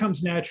whatever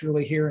comes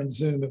naturally here in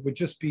Zoom. It would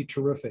just be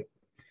terrific.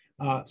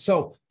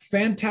 So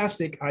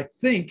fantastic. I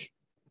think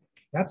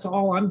that's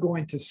all I'm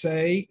going to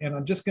say, and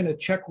I'm just going to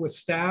check with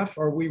staff.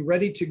 Are we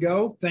ready to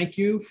go? Thank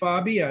you,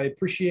 Fabi. I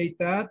appreciate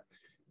that.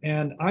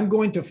 And I'm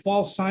going to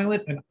fall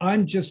silent, and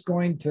I'm just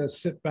going to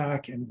sit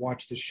back and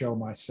watch the show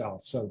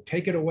myself. So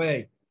take it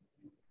away.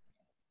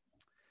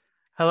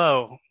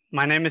 Hello,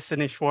 my name is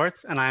Sydney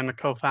Schwartz, and I am a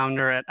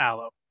co-founder at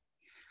Allo.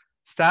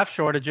 Staff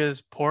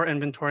shortages, poor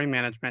inventory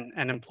management,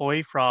 and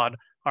employee fraud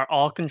are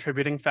all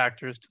contributing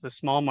factors to the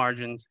small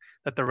margins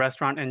that the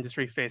restaurant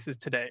industry faces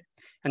today,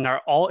 and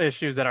are all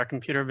issues that our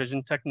computer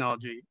vision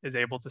technology is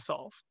able to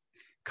solve.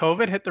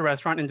 COVID hit the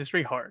restaurant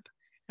industry hard.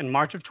 In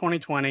March of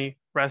 2020,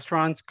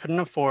 restaurants couldn't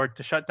afford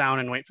to shut down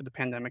and wait for the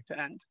pandemic to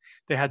end.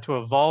 They had to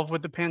evolve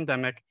with the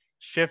pandemic,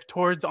 shift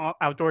towards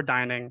outdoor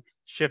dining,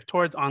 shift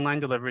towards online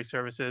delivery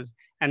services,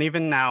 and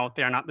even now,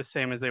 they are not the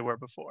same as they were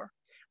before.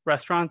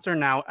 Restaurants are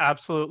now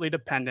absolutely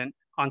dependent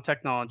on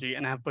technology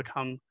and have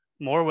become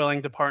more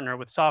willing to partner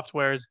with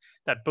softwares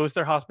that boost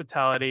their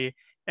hospitality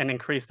and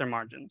increase their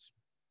margins.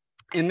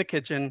 In the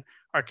kitchen,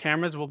 our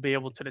cameras will be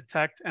able to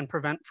detect and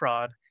prevent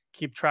fraud,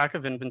 keep track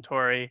of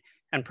inventory,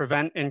 and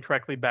prevent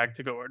incorrectly bagged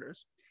to-go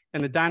orders.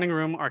 In the dining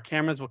room, our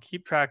cameras will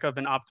keep track of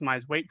and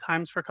optimize wait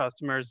times for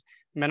customers,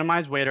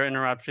 minimize waiter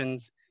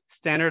interruptions,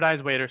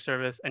 standardize waiter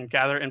service, and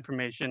gather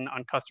information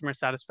on customer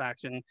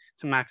satisfaction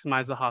to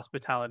maximize the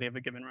hospitality of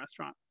a given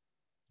restaurant.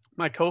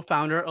 My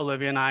co-founder,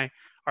 Olivia, and I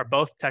are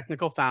both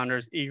technical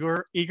founders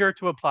eager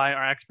to apply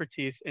our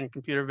expertise in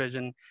computer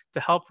vision to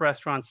help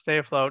restaurants stay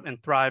afloat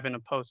and thrive in a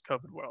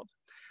post-COVID world.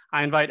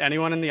 I invite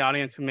anyone in the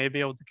audience who may be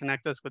able to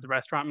connect us with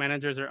restaurant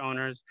managers or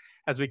owners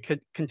as we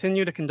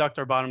continue to conduct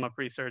our bottom-up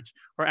research,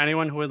 or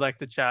anyone who would like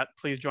to chat,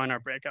 please join our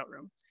breakout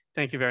room.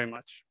 Thank you very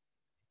much.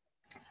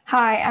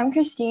 Hi, I'm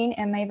Christine,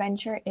 and my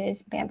venture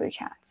is Bamboo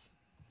Chats.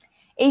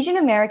 Asian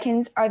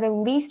Americans are the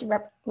least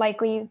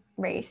likely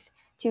race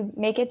to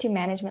make it to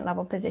management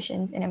level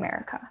positions in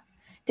America.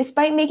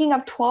 Despite making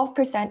up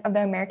 12% of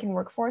the American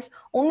workforce,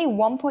 only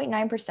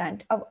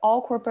 1.9% of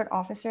all corporate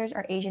officers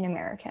are Asian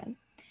American.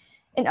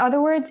 In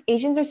other words,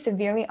 Asians are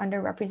severely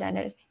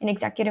underrepresented in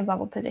executive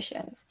level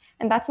positions,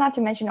 and that's not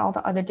to mention all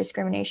the other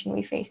discrimination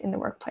we face in the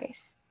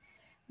workplace.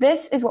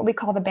 This is what we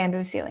call the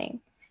bamboo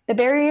ceiling, the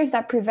barriers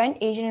that prevent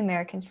Asian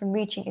Americans from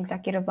reaching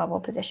executive level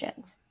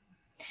positions.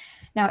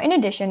 Now, in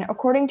addition,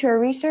 according to our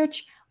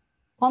research,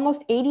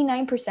 almost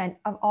 89%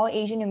 of all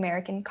Asian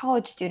American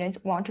college students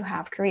want to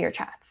have career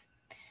chats.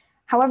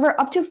 However,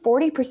 up to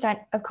 40%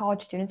 of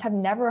college students have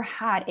never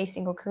had a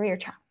single career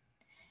chat.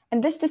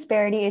 And this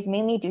disparity is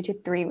mainly due to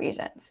 3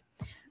 reasons.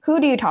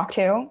 Who do you talk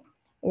to?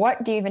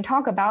 What do you even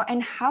talk about?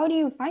 And how do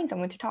you find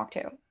someone to talk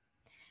to?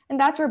 And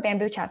that's where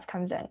Bamboo Chats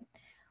comes in.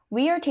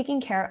 We are taking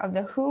care of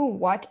the who,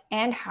 what,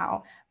 and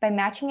how by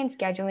matching and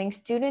scheduling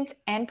students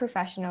and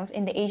professionals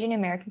in the Asian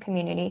American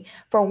community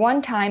for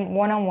one-time,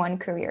 one-on-one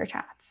career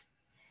chats.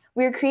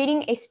 We are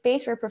creating a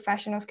space where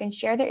professionals can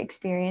share their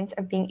experience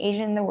of being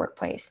Asian in the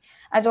workplace,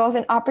 as well as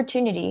an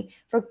opportunity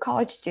for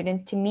college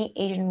students to meet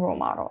Asian role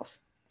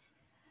models.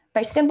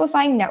 By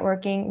simplifying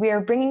networking, we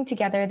are bringing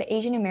together the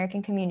Asian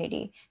American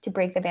community to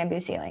break the bamboo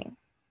ceiling.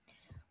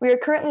 We are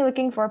currently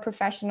looking for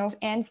professionals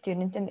and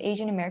students in the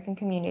Asian American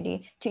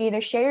community to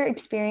either share your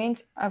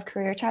experience of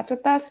career chats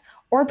with us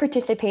or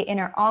participate in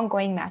our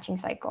ongoing matching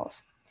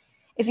cycles.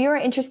 If you are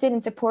interested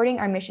in supporting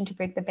our mission to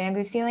break the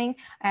bamboo ceiling,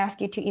 I ask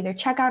you to either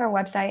check out our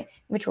website,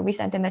 which will be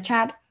sent in the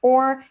chat,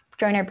 or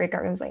join our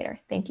breakout rooms later.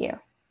 Thank you.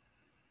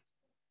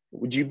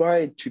 Would you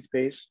buy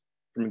toothpaste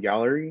from a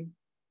gallery?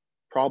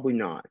 Probably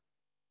not.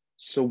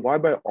 So why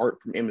buy art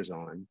from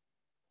Amazon?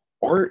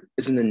 Art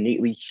is an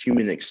innately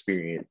human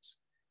experience.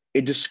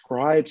 It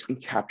describes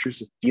and captures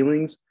the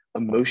feelings,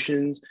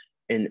 emotions,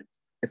 and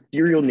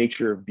ethereal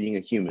nature of being a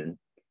human.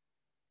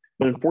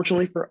 But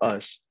unfortunately for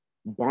us,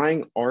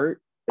 buying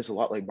art is a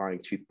lot like buying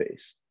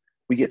toothpaste.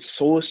 We get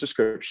soulless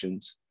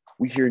descriptions,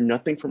 we hear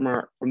nothing from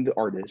the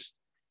artist,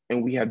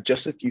 and we have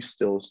just a few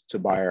stills to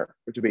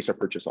base our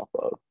purchase off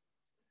of.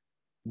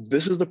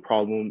 This is the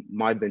problem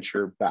my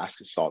venture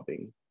Bask is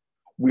solving.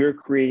 We are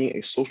creating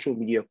a social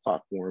media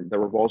platform that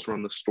revolves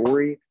around the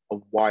story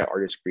of why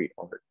artists create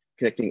art,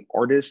 connecting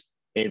artists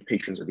and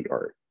patrons of the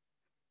art.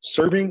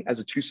 Serving as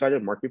a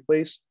two-sided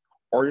marketplace,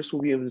 artists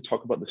will be able to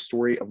talk about the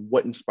story of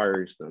what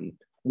inspires them,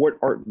 what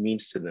art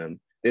means to them.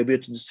 They'll be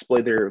able to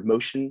display their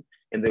emotion,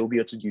 and they will be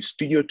able to do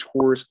studio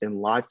tours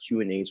and live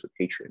Q&As with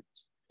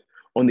patrons.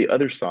 On the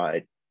other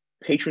side,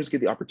 patrons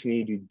get the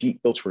opportunity to do deep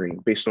filtering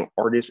based on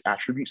artists'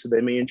 attributes that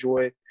they may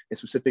enjoy and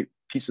specific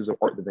pieces of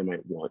art that they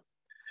might want,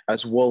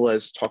 as well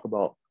as talk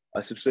about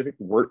a specific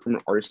work from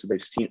an artist that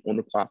they've seen on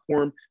the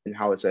platform and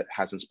how it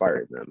has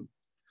inspired them.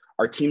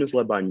 Our team is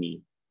led by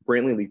me,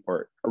 Brantley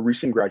Leapart, a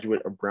recent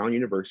graduate of Brown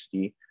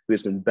University who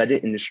has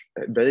embedded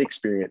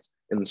experience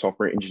in the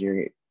software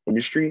engineering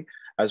industry,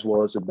 as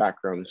well as a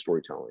background in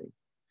storytelling.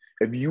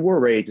 If you are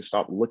ready to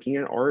stop looking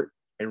at art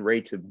and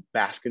ready to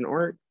bask in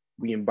art,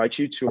 we invite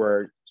you to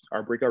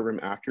our breakout room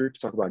after to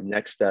talk about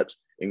next steps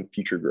in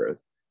future growth.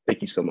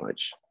 Thank you so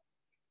much.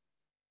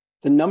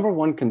 The number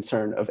one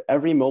concern of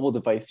every mobile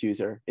device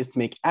user is to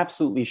make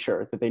absolutely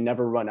sure that they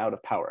never run out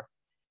of power.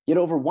 Yet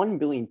over 1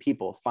 billion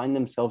people find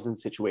themselves in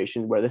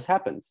situations where this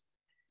happens.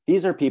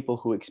 These are people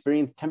who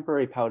experience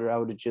temporary power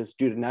outages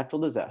due to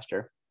natural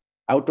disaster,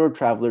 outdoor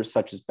travelers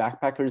such as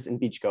backpackers and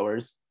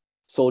beachgoers,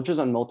 soldiers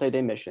on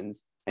multi-day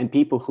missions, and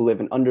people who live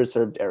in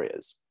underserved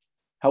areas.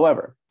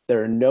 However,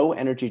 there are no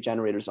energy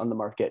generators on the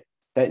market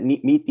that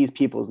meet these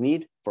people's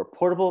need for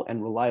portable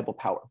and reliable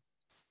power.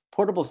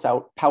 Portable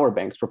power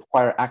banks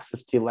require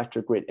access to the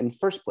electric grid in the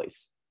first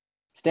place.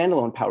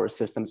 Standalone power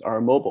systems are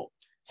immobile,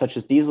 such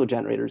as diesel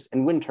generators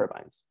and wind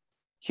turbines.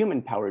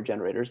 Human power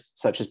generators,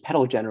 such as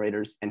pedal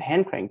generators and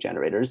hand crank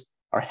generators,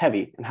 are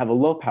heavy and have a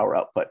low power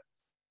output.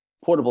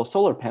 Portable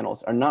solar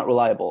panels are not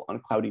reliable on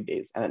cloudy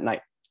days and at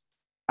night.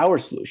 Our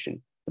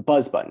solution, the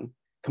Buzz Button,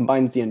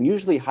 combines the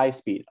unusually high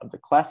speed of the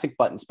classic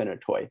button spinner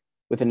toy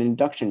with an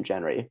induction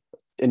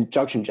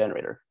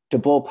generator to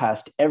blow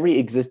past every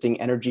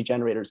existing energy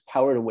generator's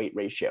power to weight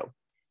ratio,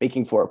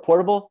 making for a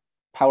portable,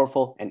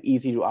 powerful, and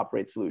easy to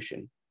operate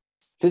solution.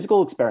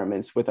 Physical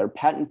experiments with our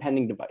patent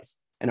pending device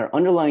and our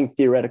underlying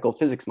theoretical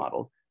physics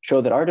model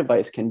show that our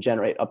device can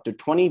generate up to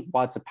 20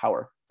 watts of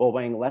power while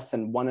weighing less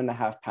than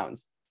 1.5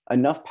 pounds,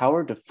 enough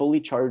power to fully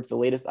charge the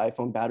latest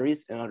iPhone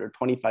batteries in under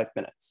 25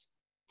 minutes.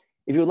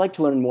 If you would like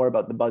to learn more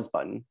about the Buzz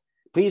Button,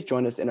 please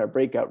join us in our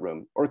breakout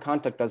room or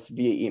contact us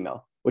via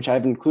email, which I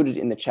have included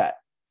in the chat.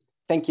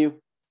 Thank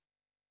you.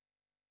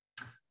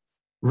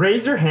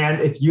 Raise your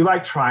hand if you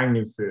like trying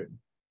new food.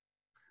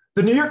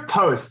 The New York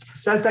Post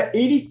says that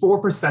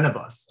 84% of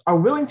us are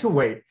willing to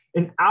wait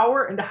an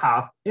hour and a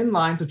half in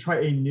line to try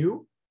a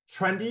new,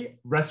 trendy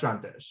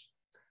restaurant dish.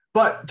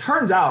 But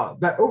turns out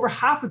that over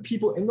half the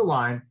people in the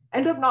line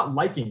end up not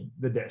liking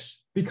the dish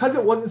because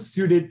it wasn't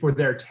suited for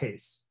their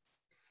tastes.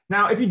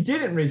 Now, if you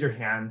didn't raise your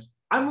hand,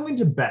 I'm willing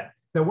to bet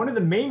that one of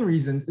the main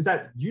reasons is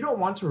that you don't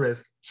want to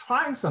risk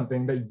trying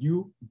something that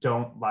you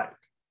don't like.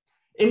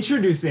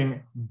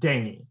 Introducing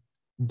Dangy.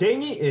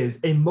 Dangy is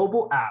a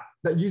mobile app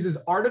that uses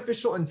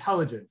artificial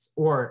intelligence,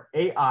 or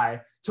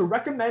AI, to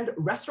recommend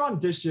restaurant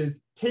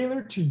dishes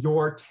tailored to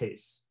your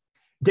tastes.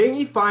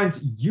 Dangy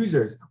finds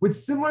users with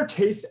similar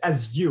tastes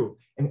as you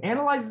and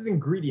analyzes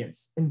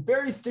ingredients in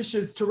various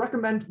dishes to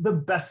recommend the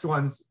best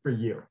ones for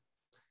you.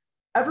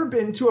 Ever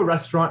been to a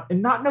restaurant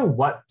and not know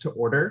what to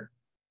order?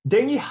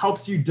 Dangy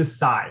helps you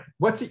decide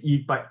what to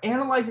eat by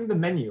analyzing the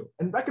menu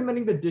and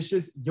recommending the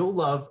dishes you'll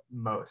love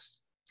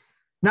most.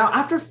 Now,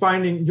 after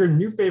finding your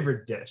new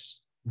favorite dish,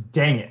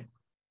 dang it,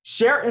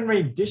 share and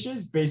rate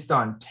dishes based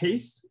on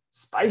taste,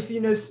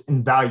 spiciness,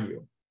 and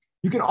value.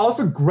 You can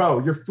also grow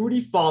your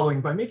foodie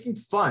following by making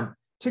fun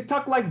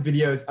TikTok-like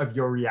videos of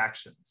your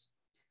reactions.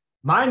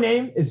 My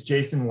name is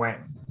Jason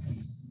Wang.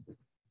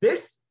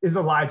 This is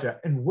Elijah,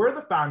 and we're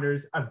the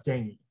founders of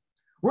Dangy.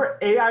 We're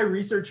AI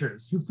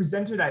researchers who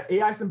presented at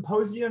AI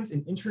symposiums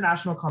and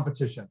international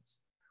competitions.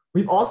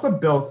 We've also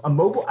built a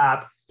mobile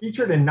app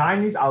featured in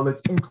 9 news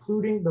outlets,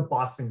 including the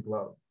Boston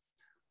Globe.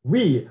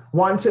 We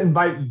want to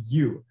invite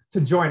you to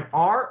join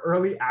our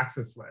early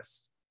access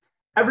list.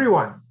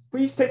 Everyone,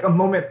 please take a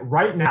moment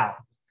right now.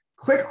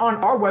 Click on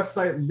our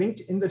website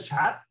linked in the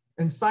chat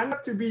and sign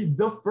up to be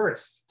the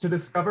first to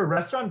discover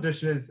restaurant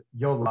dishes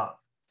you'll love.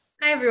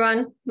 Hi,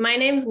 everyone. My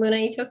name is Luna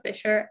Ito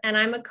Fisher, and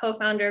I'm a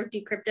co-founder of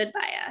Decrypted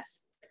by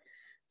Us.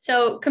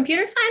 So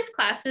computer science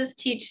classes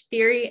teach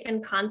theory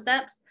and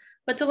concepts,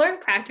 but to learn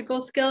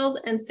practical skills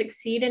and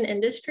succeed in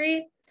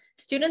industry,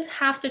 students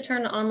have to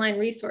turn to online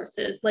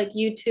resources like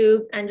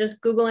YouTube and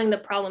just Googling the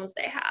problems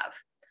they have.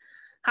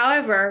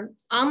 However,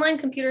 online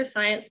computer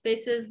science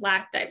spaces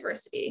lack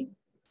diversity.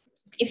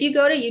 If you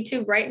go to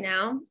YouTube right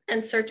now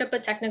and search up a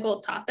technical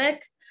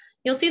topic,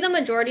 you'll see the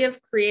majority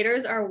of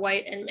creators are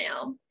white and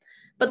male.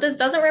 But this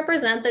doesn't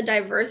represent the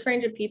diverse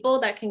range of people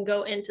that can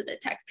go into the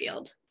tech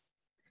field.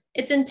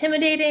 It's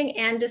intimidating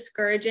and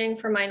discouraging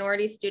for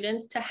minority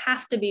students to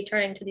have to be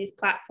turning to these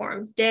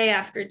platforms day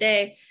after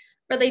day,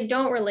 where they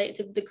don't relate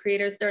to the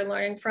creators they're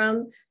learning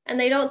from, and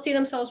they don't see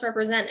themselves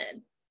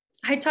represented.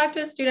 I talked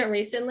to a student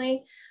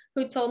recently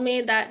who told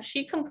me that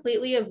she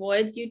completely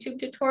avoids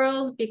YouTube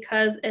tutorials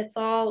because it's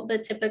all the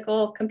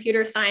typical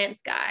computer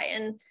science guy,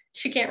 and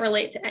she can't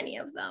relate to any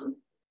of them.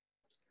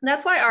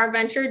 That's why our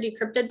venture,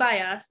 Decrypted by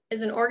Us,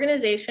 is an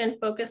organization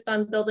focused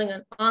on building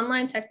an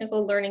online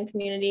technical learning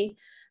community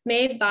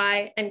made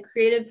by and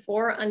created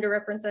for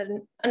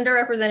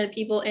underrepresented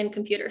people in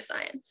computer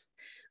science.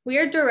 We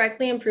are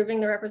directly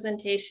improving the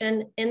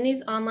representation in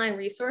these online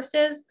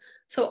resources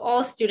so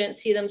all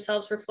students see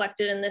themselves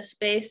reflected in this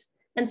space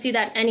and see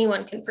that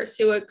anyone can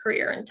pursue a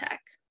career in tech.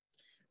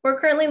 We're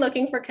currently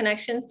looking for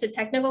connections to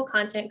technical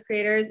content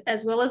creators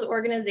as well as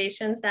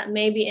organizations that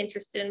may be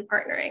interested in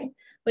partnering.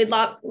 We'd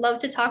love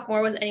to talk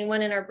more with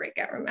anyone in our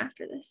breakout room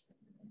after this.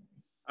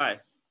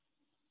 Hi.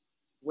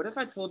 What if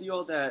I told you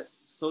all that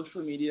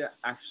social media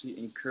actually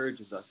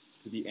encourages us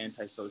to be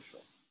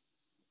antisocial?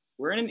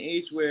 We're in an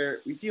age where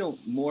we feel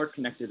more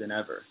connected than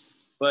ever,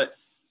 but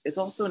it's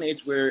also an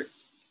age where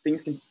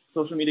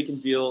social media can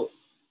feel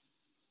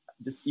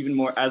just even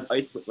more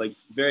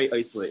very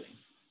isolating.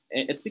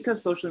 And it's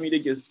because social media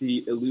gives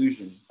the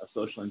illusion of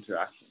social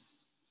interaction,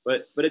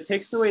 but it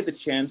takes away the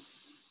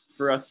chance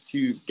for us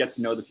to get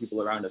to know the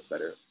people around us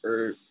better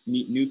or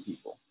meet new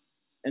people.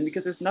 And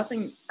because there's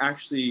nothing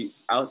actually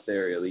out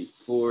there really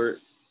for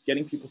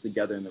getting people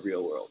together in the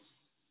real world.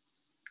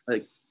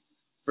 Like,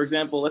 for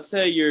example, let's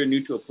say you're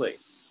new to a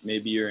place.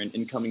 Maybe you're an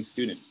incoming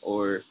student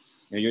or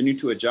you're new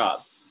to a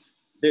job.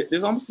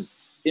 There's almost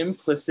this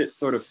implicit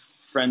sort of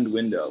friend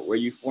window where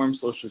you form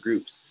social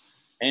groups,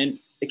 and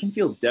it can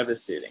feel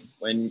devastating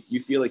when you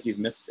feel like you've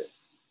missed it.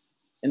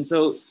 And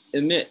so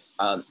Emit,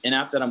 an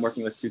app that I'm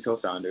working with two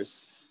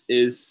co-founders,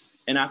 is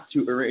an app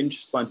to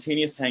arrange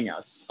spontaneous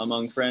hangouts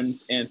among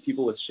friends and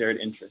people with shared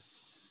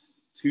interests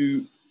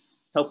to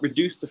help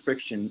reduce the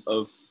friction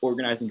of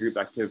organizing group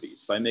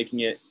activities by making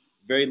it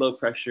very low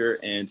pressure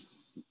and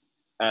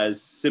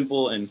as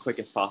simple and quick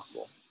as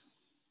possible.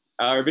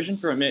 Our vision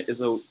for Emit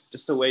is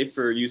just a way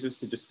for users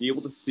to just be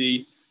able to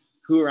see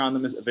who around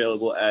them is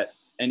available at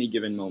any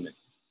given moment.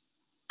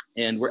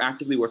 And we're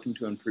actively working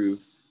to improve.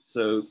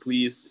 So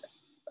please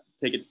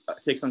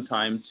take some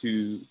time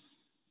to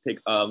take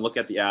a look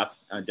at the app,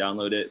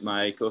 download it.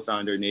 My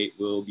co-founder, Nate,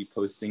 will be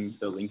posting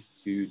the link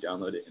to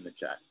download it in the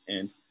chat.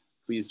 And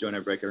please join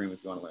our breakout room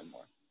if you want to learn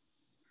more.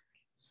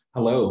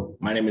 Hello,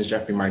 my name is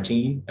Jeffrey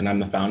Martin, and I'm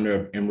the founder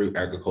of Enroute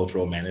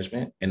Agricultural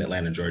Management in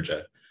Atlanta,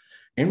 Georgia.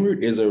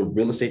 Enroute is a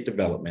real estate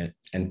development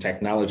and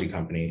technology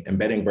company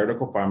embedding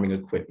vertical farming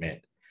equipment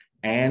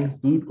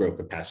and food grow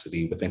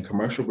capacity within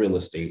commercial real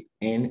estate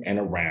in and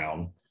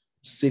around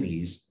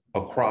cities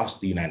across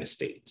the United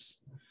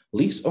States.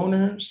 Lease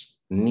owners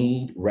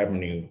need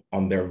revenue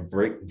on their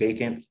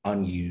vacant,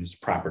 unused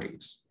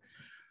properties.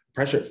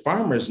 Pressured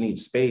farmers need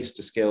space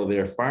to scale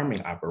their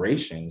farming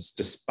operations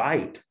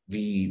despite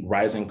the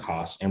rising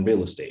costs in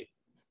real estate.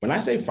 When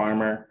I say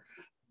farmer,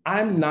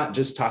 I'm not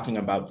just talking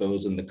about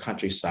those in the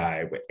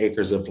countryside with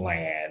acres of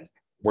land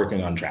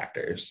working on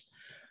tractors.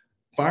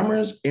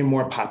 Farmers in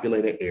more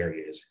populated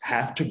areas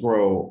have to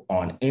grow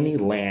on any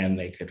land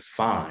they could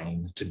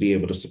find to be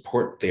able to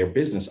support their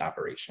business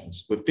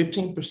operations, with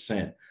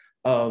 15%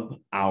 of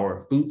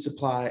our food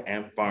supply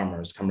and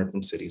farmers coming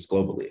from cities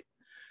globally.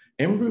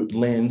 Enroute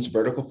lends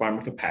vertical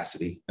farming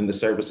capacity and the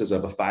services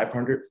of a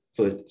 500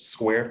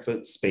 square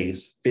foot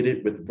space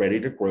fitted with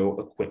ready-to-grow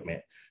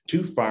equipment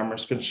to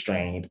farmers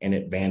constrained in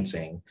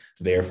advancing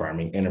their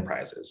farming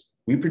enterprises.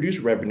 We produce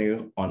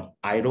revenue on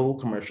idle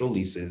commercial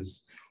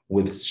leases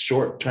with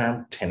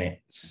short-term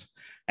tenants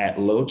at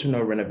low to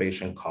no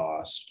renovation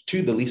costs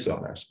to the lease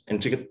owners.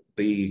 And to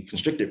the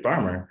constricted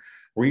farmer,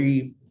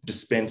 we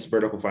dispense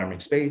vertical farming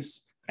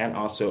space and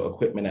also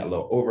equipment at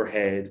low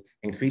overhead,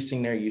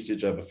 increasing their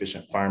usage of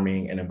efficient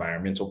farming and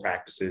environmental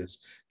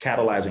practices,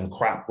 catalyzing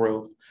crop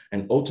growth,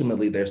 and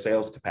ultimately their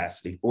sales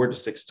capacity 4 to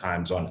 6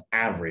 times on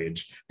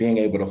average, being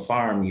able to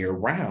farm year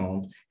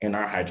round in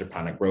our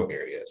hydroponic grow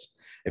areas.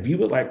 If you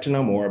would like to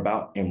know more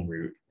about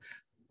Enroute,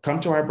 come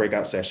to our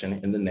breakout session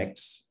in the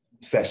next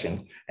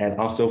session and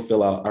also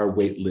fill out our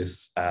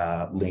waitlist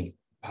link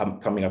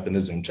coming up in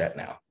the Zoom chat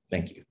now.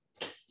 Thank you.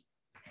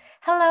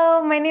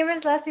 Hello, my name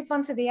is Leslie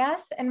Ponce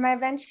Diaz, and my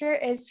venture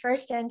is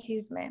First Gen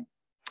Chisme.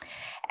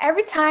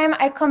 Every time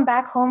I come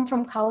back home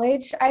from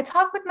college, I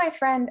talk with my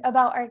friend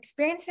about our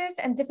experiences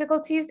and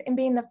difficulties in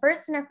being the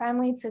first in our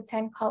family to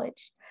attend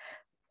college.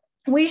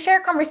 We share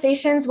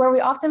conversations where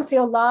we often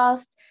feel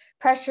lost,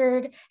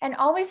 pressured, and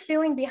always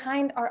feeling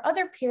behind our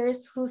other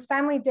peers whose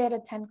family did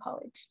attend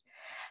college.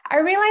 I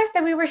realized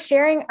that we were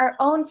sharing our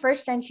own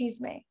First Gen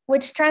Chisme,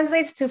 which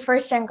translates to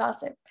First Gen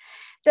Gossip.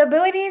 The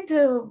ability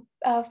to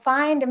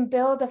find and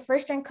build a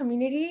first-gen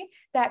community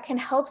that can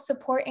help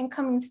support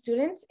incoming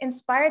students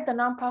inspired the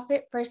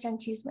nonprofit First Gen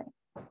Chisme.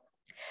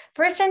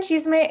 First Gen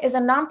Chisme is a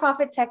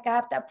nonprofit tech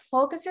app that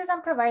focuses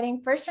on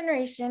providing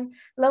first-generation,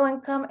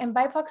 low-income, and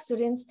BIPOC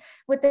students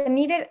with the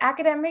needed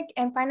academic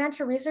and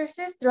financial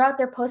resources throughout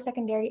their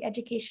post-secondary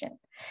education.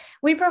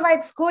 We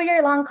provide school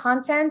year-long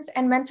content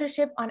and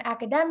mentorship on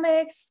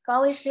academics,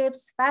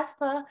 scholarships,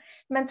 FAFSA,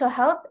 mental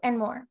health, and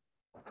more.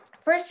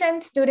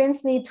 First-gen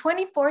students need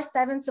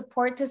 24/7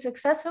 support to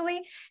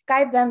successfully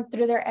guide them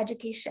through their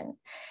education.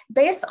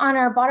 Based on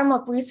our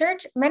bottom-up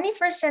research, many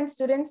first-gen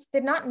students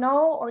did not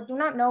know or do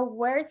not know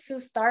where to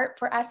start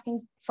for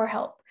asking for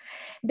help.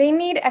 They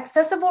need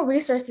accessible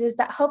resources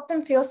that help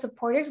them feel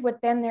supported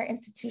within their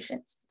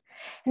institutions.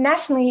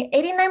 Nationally,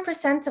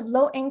 89% of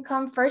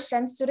low-income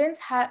first-gen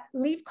students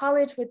leave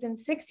college within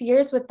 6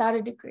 years without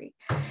a degree.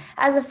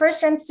 As a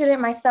first-gen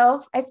student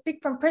myself, I speak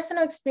from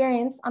personal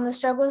experience on the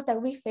struggles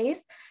that we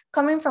face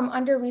coming from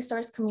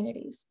under-resourced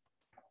communities.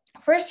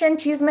 First-gen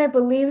Chisme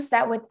believes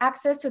that with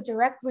access to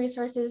direct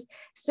resources,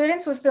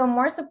 students would feel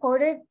more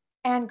supported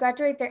and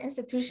graduate their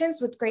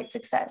institutions with great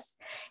success.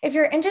 If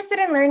you're interested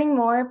in learning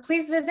more,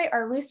 please visit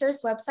our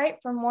resource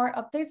website for more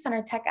updates on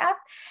our tech app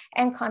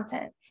and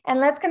content. And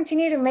let's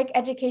continue to make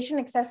education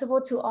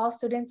accessible to all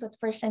students with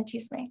First-gen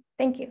Chisme.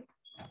 Thank you.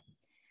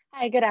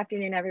 Hi, good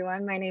afternoon,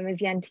 everyone. My name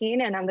is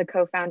Yentine, and I'm the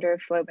co-founder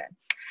of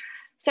Flowbits.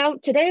 So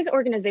today's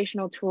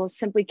organizational tools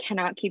simply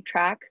cannot keep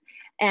track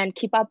and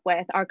keep up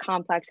with our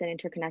complex and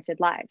interconnected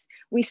lives.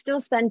 We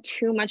still spend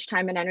too much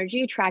time and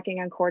energy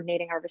tracking and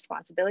coordinating our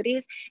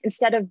responsibilities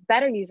instead of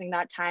better using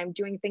that time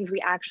doing things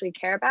we actually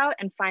care about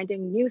and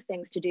finding new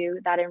things to do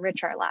that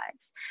enrich our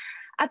lives.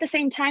 At the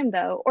same time,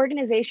 though,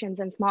 organizations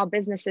and small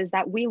businesses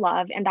that we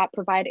love and that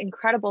provide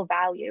incredible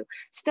value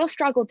still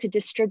struggle to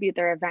distribute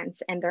their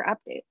events and their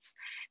updates.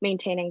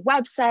 Maintaining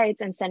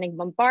websites and sending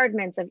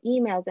bombardments of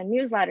emails and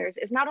newsletters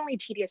is not only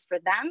tedious for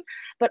them,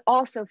 but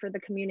also for the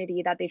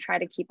community that they try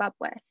to keep up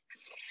with.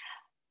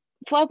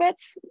 At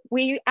Flowbits,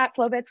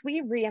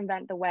 we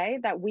reinvent the way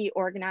that we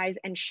organize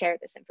and share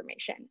this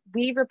information.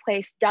 We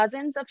replace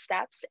dozens of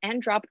steps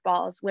and dropped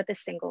balls with a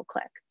single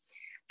click.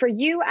 For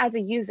you as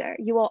a user,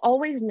 you will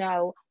always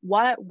know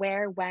what,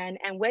 where, when,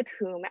 and with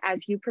whom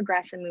as you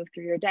progress and move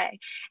through your day.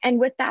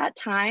 And with that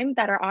time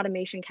that our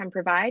automation can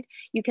provide,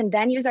 you can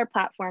then use our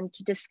platform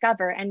to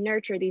discover and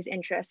nurture these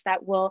interests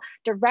that will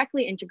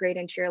directly integrate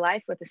into your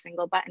life with a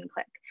single button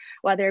click,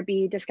 whether it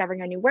be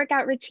discovering a new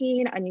workout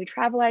routine, a new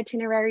travel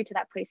itinerary to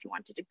that place you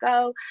wanted to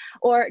go,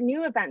 or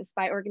new events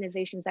by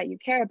organizations that you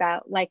care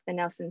about, like the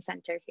Nelson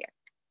Center here.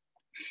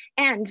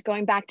 And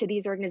going back to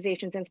these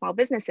organizations and small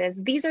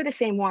businesses, these are the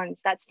same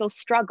ones that still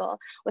struggle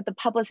with the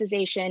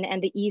publicization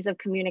and the ease of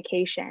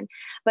communication.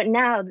 But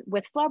now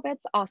with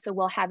Flowbits, also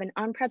will have an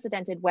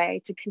unprecedented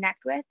way to connect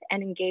with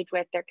and engage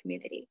with their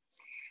community.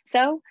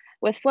 So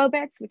with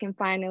Flowbits, we can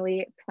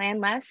finally plan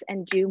less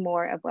and do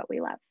more of what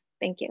we love.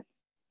 Thank you.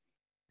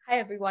 Hi,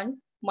 everyone.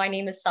 My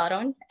name is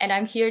Saron, and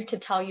I'm here to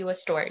tell you a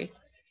story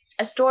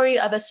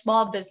of a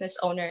small business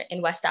owner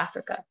in West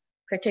Africa,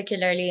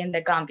 particularly in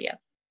the Gambia.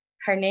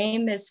 Her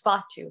name is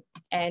Fatu,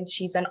 and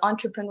she's an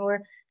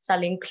entrepreneur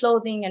selling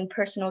clothing and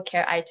personal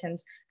care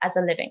items as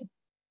a living.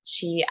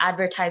 She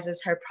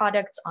advertises her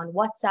products on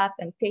WhatsApp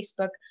and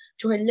Facebook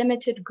to her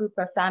limited group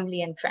of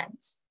family and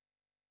friends.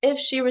 If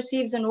she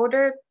receives an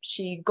order,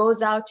 she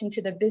goes out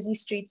into the busy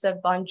streets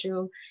of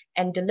Banjul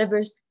and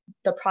delivers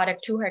the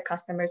product to her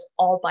customers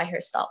all by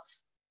herself.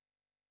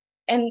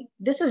 And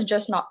this is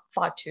just not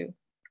Fatu.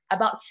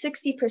 About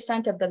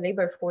 60% of the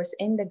labor force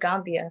in the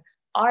Gambia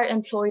are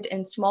employed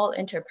in small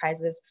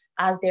enterprises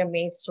as their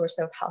main source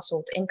of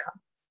household income.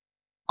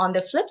 On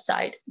the flip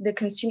side, the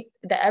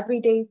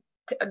everyday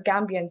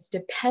Gambians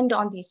depend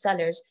on these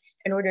sellers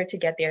in order to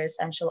get their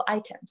essential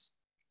items.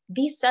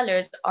 These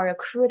sellers are a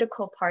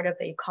critical part of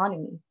the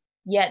economy,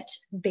 yet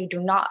they do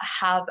not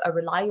have a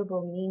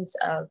reliable means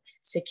of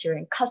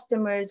securing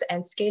customers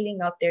and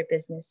scaling up their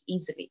business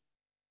easily.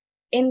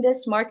 In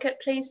this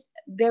marketplace,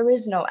 there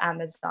is no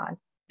Amazon,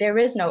 there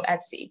is no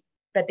Etsy,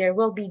 but there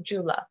will be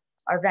Jula,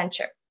 our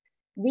venture.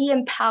 We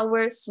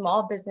empower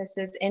small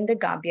businesses in the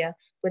Gambia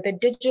with a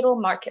digital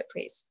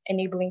marketplace,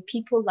 enabling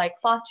people like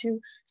Fatu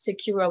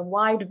secure a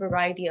wide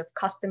variety of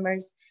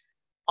customers,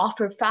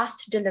 offer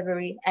fast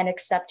delivery, and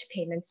accept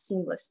payments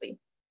seamlessly.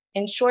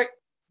 In short,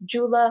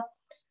 Jula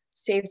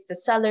saves the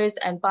sellers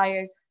and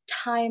buyers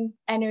time,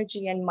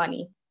 energy, and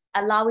money,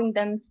 allowing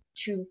them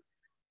to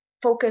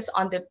focus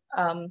on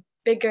the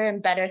bigger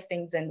and better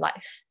things in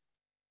life.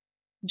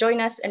 Join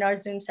us in our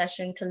Zoom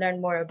session to learn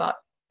more about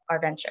our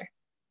venture.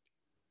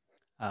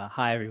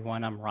 Hi,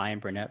 everyone. I'm Ryan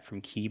Burnett from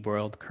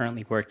Keyboard,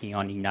 currently working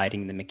on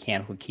uniting the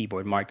mechanical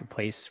keyboard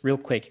marketplace. Real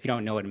quick, if you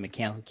don't know what a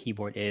mechanical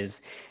keyboard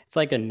is, it's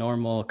like a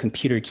normal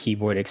computer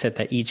keyboard, except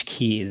that each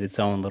key is its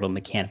own little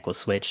mechanical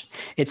switch.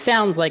 It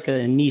sounds like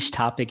a niche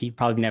topic. You've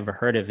probably never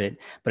heard of it,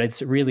 but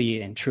it's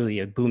really and truly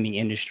a booming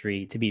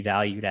industry to be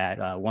valued at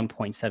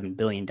 $1.7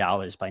 billion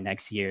by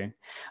next year.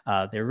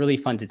 They're really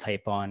fun to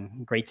type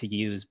on, great to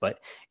use, but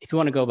if you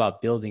want to go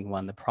about building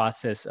one, the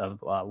process of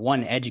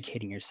one,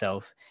 educating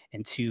yourself,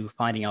 and two,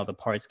 finding all the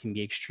parts can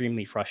be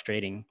extremely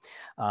frustrating.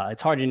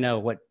 It's hard to know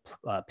what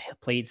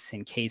plates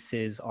and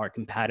cases are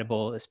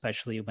compatible,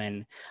 especially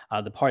when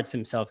the parts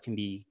themselves can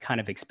be kind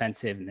of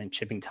expensive and then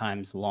shipping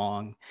times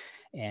long.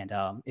 And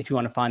if you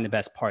want to find the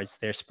best parts,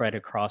 they're spread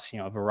across,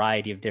 a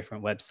variety of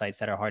different websites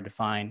that are hard to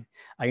find.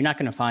 You're not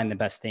going to find the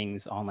best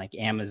things on like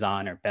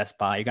Amazon or Best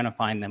Buy. You're going to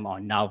find them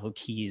on Novel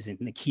Keys and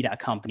the Key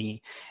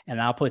Company.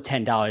 And I'll put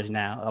 $10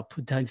 now. I'll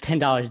put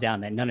 $10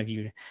 down that none of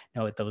you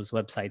know what those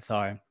websites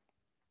are.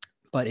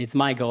 But it's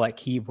my goal at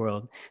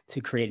KeyWorld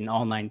to create an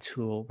online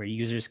tool where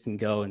users can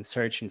go and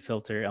search and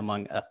filter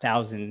among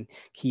 1,000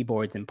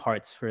 keyboards and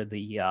parts for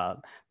the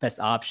best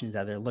options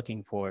that they're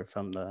looking for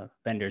from the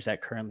vendors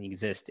that currently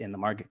exist in the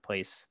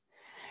marketplace.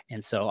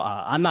 And so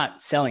I'm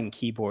not selling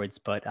keyboards,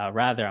 but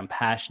rather I'm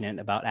passionate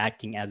about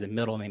acting as a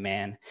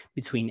middleman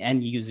between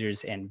end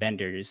users and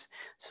vendors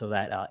so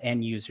that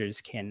end users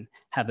can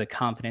have the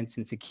confidence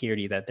and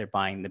security that they're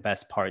buying the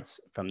best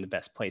parts from the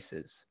best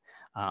places.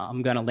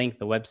 I'm going to link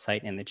the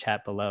website in the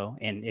chat below.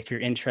 And if you're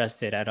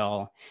interested at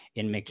all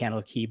in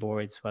mechanical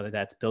keyboards, whether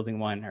that's building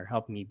one or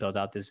helping me build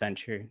out this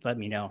venture, let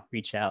me know,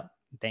 reach out.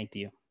 Thank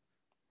you.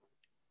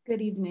 Good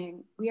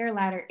evening. We are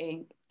Ladder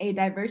Inc., a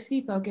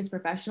diversity-focused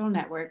professional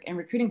network and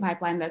recruiting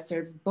pipeline that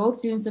serves both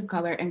students of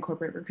color and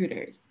corporate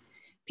recruiters.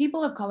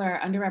 People of color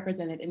are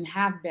underrepresented and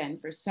have been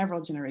for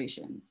several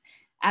generations.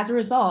 As a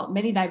result,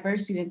 many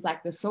diverse students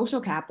lack the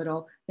social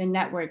capital, the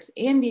networks,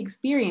 and the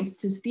experience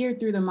to steer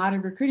through the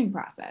modern recruiting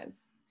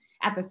process.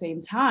 At the same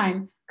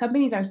time,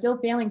 companies are still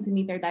failing to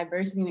meet their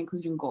diversity and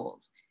inclusion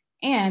goals,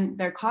 and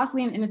their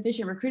costly and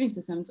inefficient recruiting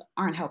systems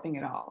aren't helping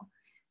at all.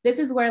 This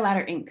is where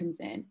Ladder Inc. comes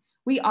in.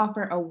 We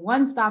offer a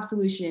one-stop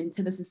solution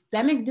to the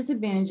systemic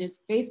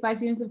disadvantages faced by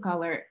students of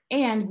color,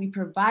 and we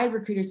provide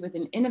recruiters with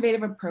an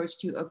innovative approach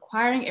to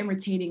acquiring and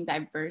retaining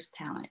diverse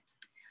talent.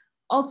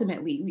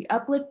 Ultimately, we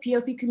uplift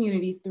POC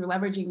communities through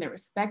leveraging their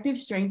respective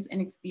strengths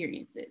and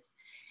experiences.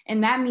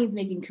 And that means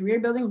making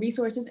career-building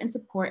resources and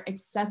support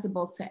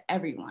accessible to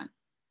everyone.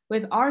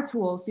 With our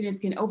tools, students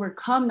can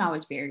overcome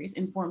knowledge barriers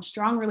and form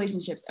strong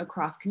relationships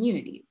across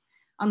communities.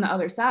 On the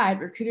other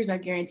side, recruiters are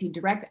guaranteed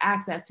direct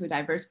access to a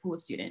diverse pool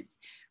of students.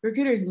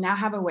 Recruiters now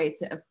have a way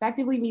to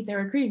effectively meet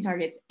their recruiting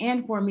targets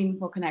and form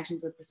meaningful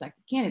connections with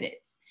prospective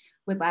candidates.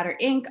 With Ladder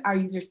Inc., our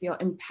users feel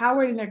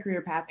empowered in their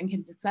career path and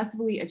can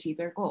successfully achieve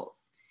their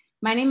goals.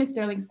 My name is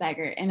Sterling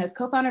Steiger, and as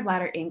co-founder of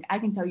Ladder Inc., I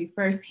can tell you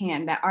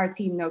firsthand that our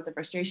team knows the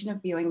frustration of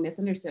feeling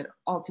misunderstood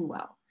all too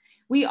well.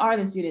 We are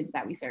the students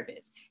that we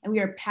service, and we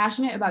are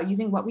passionate about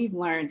using what we've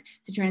learned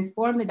to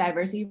transform the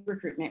diversity of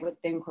recruitment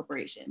within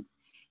corporations.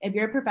 If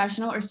you're a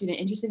professional or student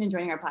interested in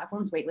joining our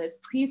platform's waitlist,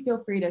 please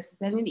feel free to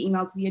send an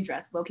email to the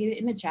address located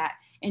in the chat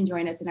and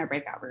join us in our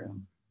breakout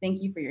room.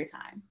 Thank you for your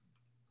time.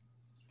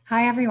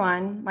 Hi,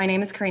 everyone. My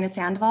name is Karina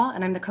Sandoval,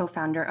 and I'm the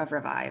co-founder of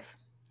Revive.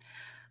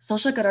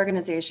 Social good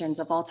organizations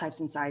of all types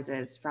and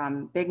sizes,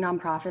 from big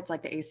nonprofits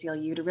like the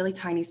ACLU to really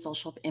tiny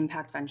social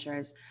impact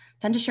ventures,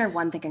 tend to share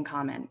one thing in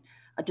common: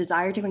 a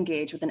desire to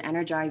engage with an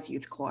energized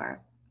youth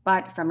core.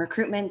 But from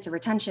recruitment to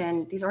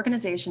retention, these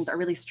organizations are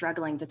really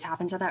struggling to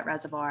tap into that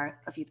reservoir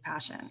of youth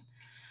passion.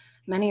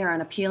 Many are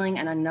unappealing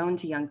and unknown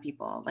to young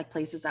people, like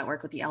places that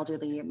work with the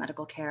elderly,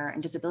 medical care,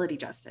 and disability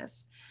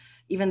justice.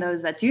 Even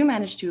those that do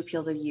manage to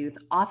appeal to youth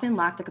often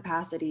lack the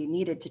capacity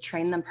needed to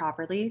train them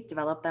properly,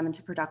 develop them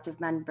into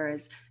productive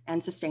members,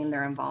 and sustain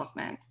their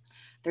involvement.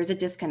 There's a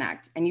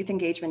disconnect, and youth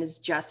engagement is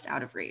just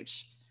out of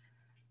reach.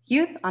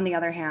 Youth, on the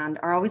other hand,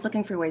 are always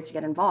looking for ways to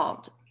get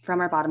involved. From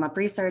our bottom-up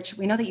research,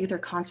 we know that youth are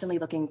constantly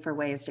looking for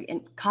ways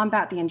to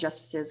combat the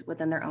injustices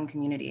within their own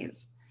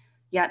communities.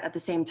 Yet at the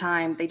same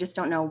time, they just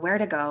don't know where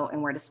to go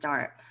and where to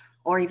start,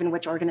 or even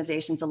which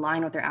organizations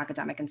align with their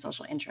academic and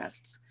social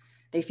interests.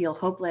 They feel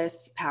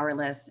hopeless,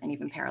 powerless, and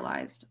even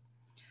paralyzed.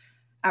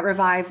 At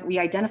Revive, we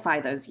identify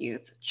those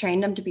youth,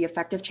 train them to be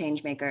effective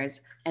change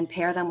makers, and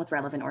pair them with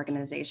relevant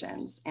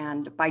organizations.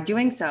 And by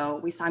doing so,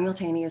 we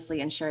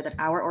simultaneously ensure that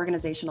our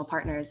organizational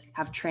partners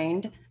have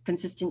trained,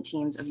 consistent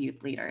teams of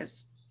youth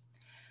leaders.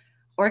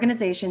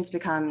 Organizations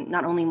become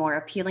not only more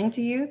appealing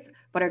to youth,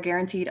 but are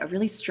guaranteed a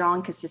really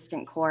strong,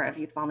 consistent core of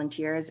youth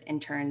volunteers,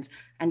 interns,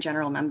 and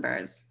general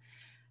members.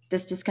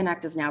 This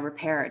disconnect is now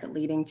repaired,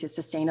 leading to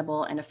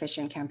sustainable and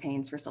efficient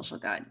campaigns for social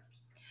good.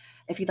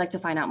 If you'd like to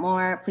find out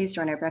more, please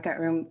join our breakout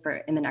room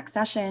in the next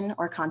session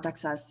or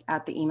contact us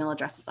at the email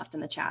addresses left in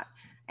the chat.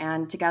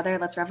 And together,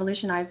 let's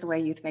revolutionize the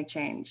way youth make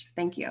change.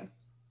 Thank you.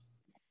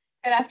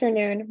 Good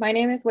afternoon. My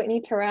name is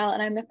Whitney Terrell,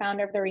 and I'm the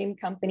founder of the Ream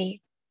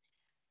Company.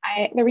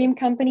 The Ream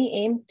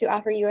Company aims to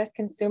offer U.S.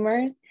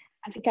 consumers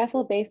a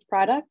TCEFL-based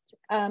product,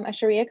 a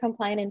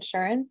Sharia-compliant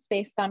insurance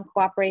based on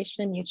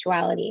cooperation and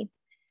mutuality.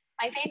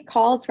 My faith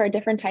calls for a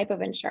different type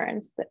of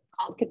insurance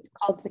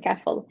called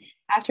TCEFL.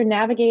 After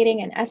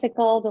navigating an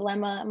ethical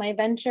dilemma, my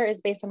venture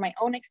is based on my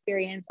own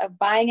experience of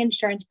buying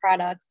insurance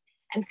products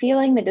and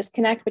feeling the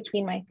disconnect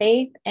between my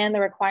faith and the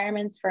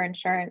requirements for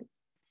insurance.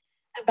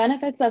 The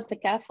benefits of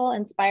TCEFL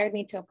inspired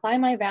me to apply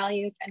my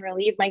values and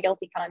relieve my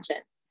guilty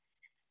conscience.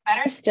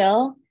 Better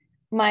still,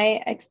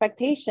 my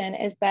expectation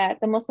is that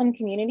the Muslim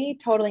community,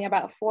 totaling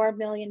about 4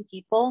 million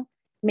people,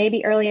 may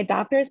be early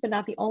adopters, but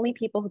not the only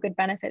people who could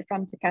benefit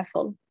from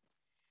TCEFL.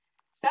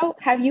 So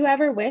have you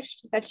ever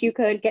wished that you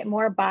could get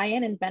more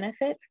buy-in and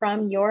benefit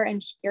from your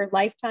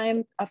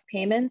lifetime of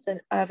payments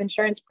and of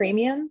insurance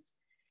premiums?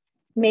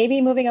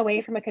 Maybe moving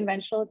away from a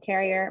conventional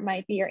carrier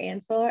might be your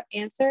answer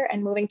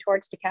and moving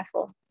towards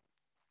Decathlon.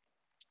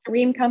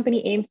 Ream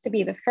Company aims to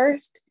be the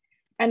first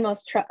and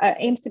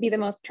the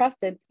most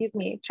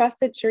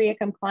trusted Sharia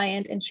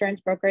compliant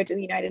insurance brokerage in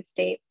the United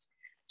States.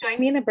 Join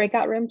me in the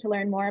breakout room to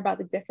learn more about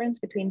the difference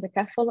between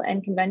Decathlon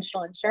and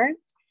conventional insurance,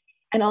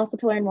 and also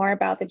to learn more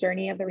about the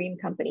journey of the Ream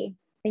Company.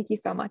 Thank you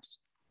so much.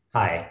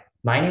 Hi,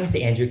 my name is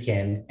Andrew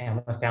Kim, and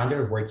I'm a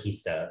founder of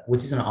Workista,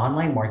 which is an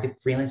online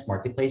freelance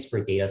marketplace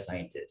for data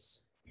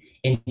scientists.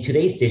 In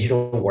today's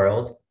digital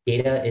world,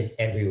 data is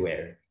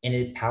everywhere, and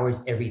it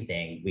powers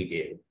everything we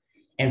do.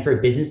 And for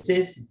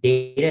businesses,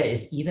 data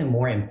is even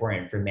more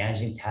important for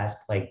managing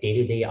tasks like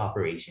day-to-day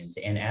operations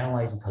and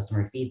analyzing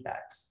customer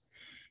feedbacks.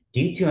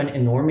 Due to an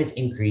enormous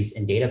increase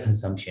in data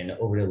consumption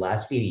over the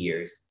last few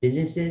years,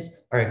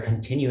 businesses are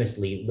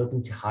continuously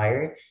looking to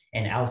hire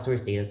and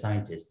outsource data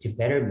scientists to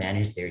better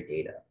manage their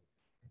data.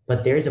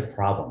 But there's a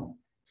problem.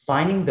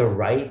 Finding the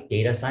right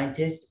data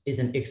scientist is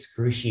an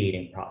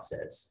excruciating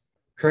process.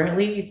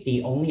 Currently,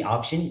 the only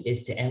option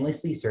is to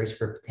endlessly search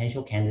for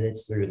potential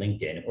candidates through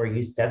LinkedIn or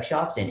use dev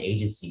shops and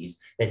agencies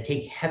that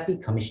take hefty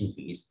commission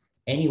fees,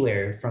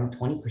 anywhere from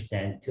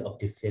 20% to up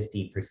to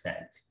 50%.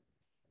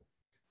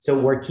 So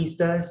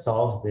Workista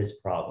solves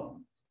this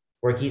problem.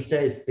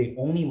 Workista is the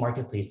only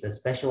marketplace that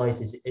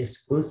specializes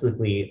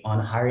exclusively on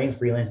hiring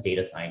freelance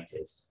data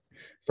scientists.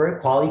 For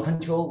quality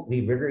control,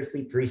 we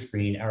rigorously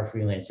pre-screen our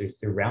freelancers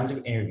through rounds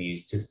of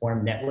interviews to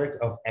form a network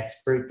of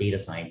expert data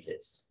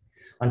scientists.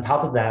 On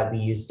top of that, we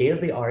use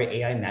state-of-the-art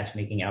AI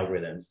matchmaking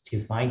algorithms to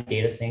find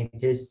data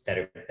scientists that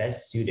are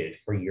best suited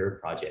for your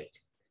project.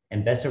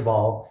 And best of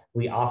all,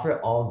 we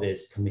offer all of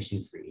this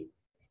commission-free,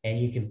 and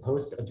you can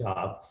post a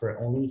job for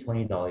only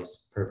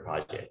 $20 per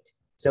project.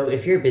 So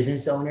if you're a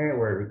business owner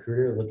or a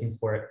recruiter looking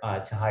for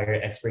to hire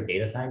expert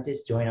data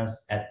scientists, join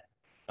us at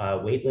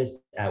waitlist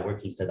at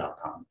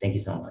workista.com. Thank you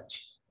so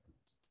much.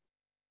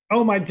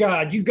 Oh my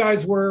God, you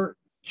guys were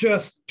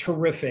just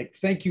terrific.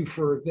 Thank you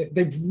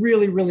they've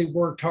really, really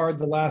worked hard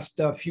the last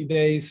few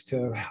days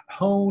to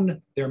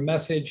hone their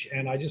message.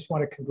 And I just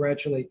want to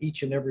congratulate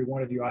each and every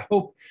one of you. I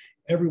hope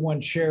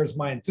everyone shares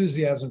my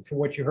enthusiasm for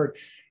what you heard.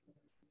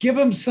 Give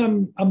them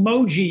some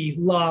emoji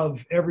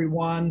love,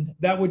 everyone.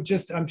 That would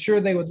I'm sure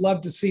they would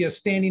love to see a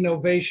standing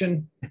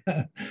ovation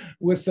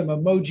with some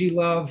emoji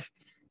love.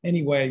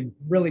 Anyway,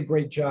 really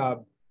great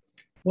job.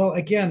 Well,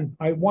 again,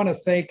 I want to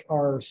thank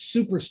our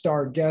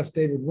superstar guest,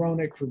 David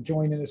Ronick, for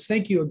joining us.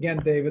 Thank you again,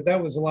 David.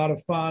 That was a lot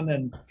of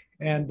fun.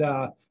 And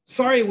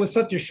sorry it was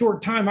such a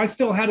short time. I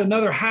still had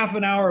another half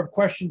an hour of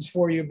questions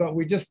for you, but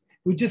we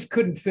just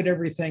couldn't fit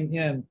everything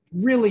in.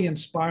 Really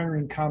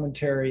inspiring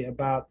commentary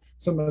about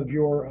some of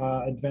your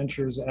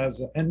adventures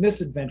and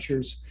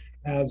misadventures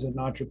as an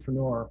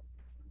entrepreneur.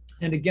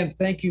 And again,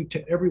 thank you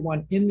to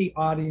everyone in the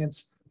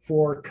audience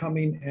for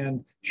coming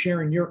and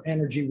sharing your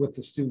energy with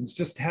the students.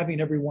 Just having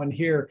everyone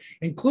here,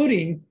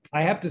 including,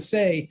 I have to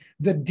say,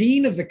 the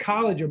Dean of the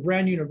College of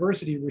Brown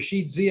University,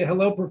 Rashid Zia.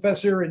 Hello,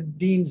 Professor and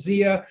Dean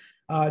Zia.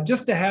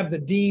 Just to have the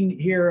Dean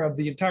here of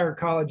the entire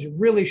college, it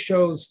really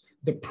shows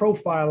the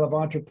profile of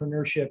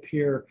entrepreneurship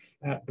here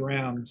at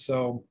Brown.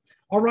 So,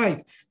 all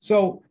right.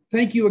 So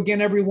thank you again,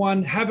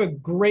 everyone. Have a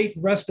great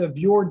rest of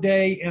your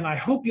day. And I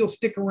hope you'll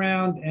stick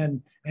around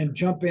and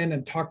jump in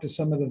and talk to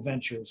some of the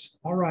ventures.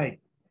 All right.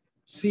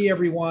 See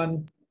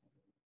everyone.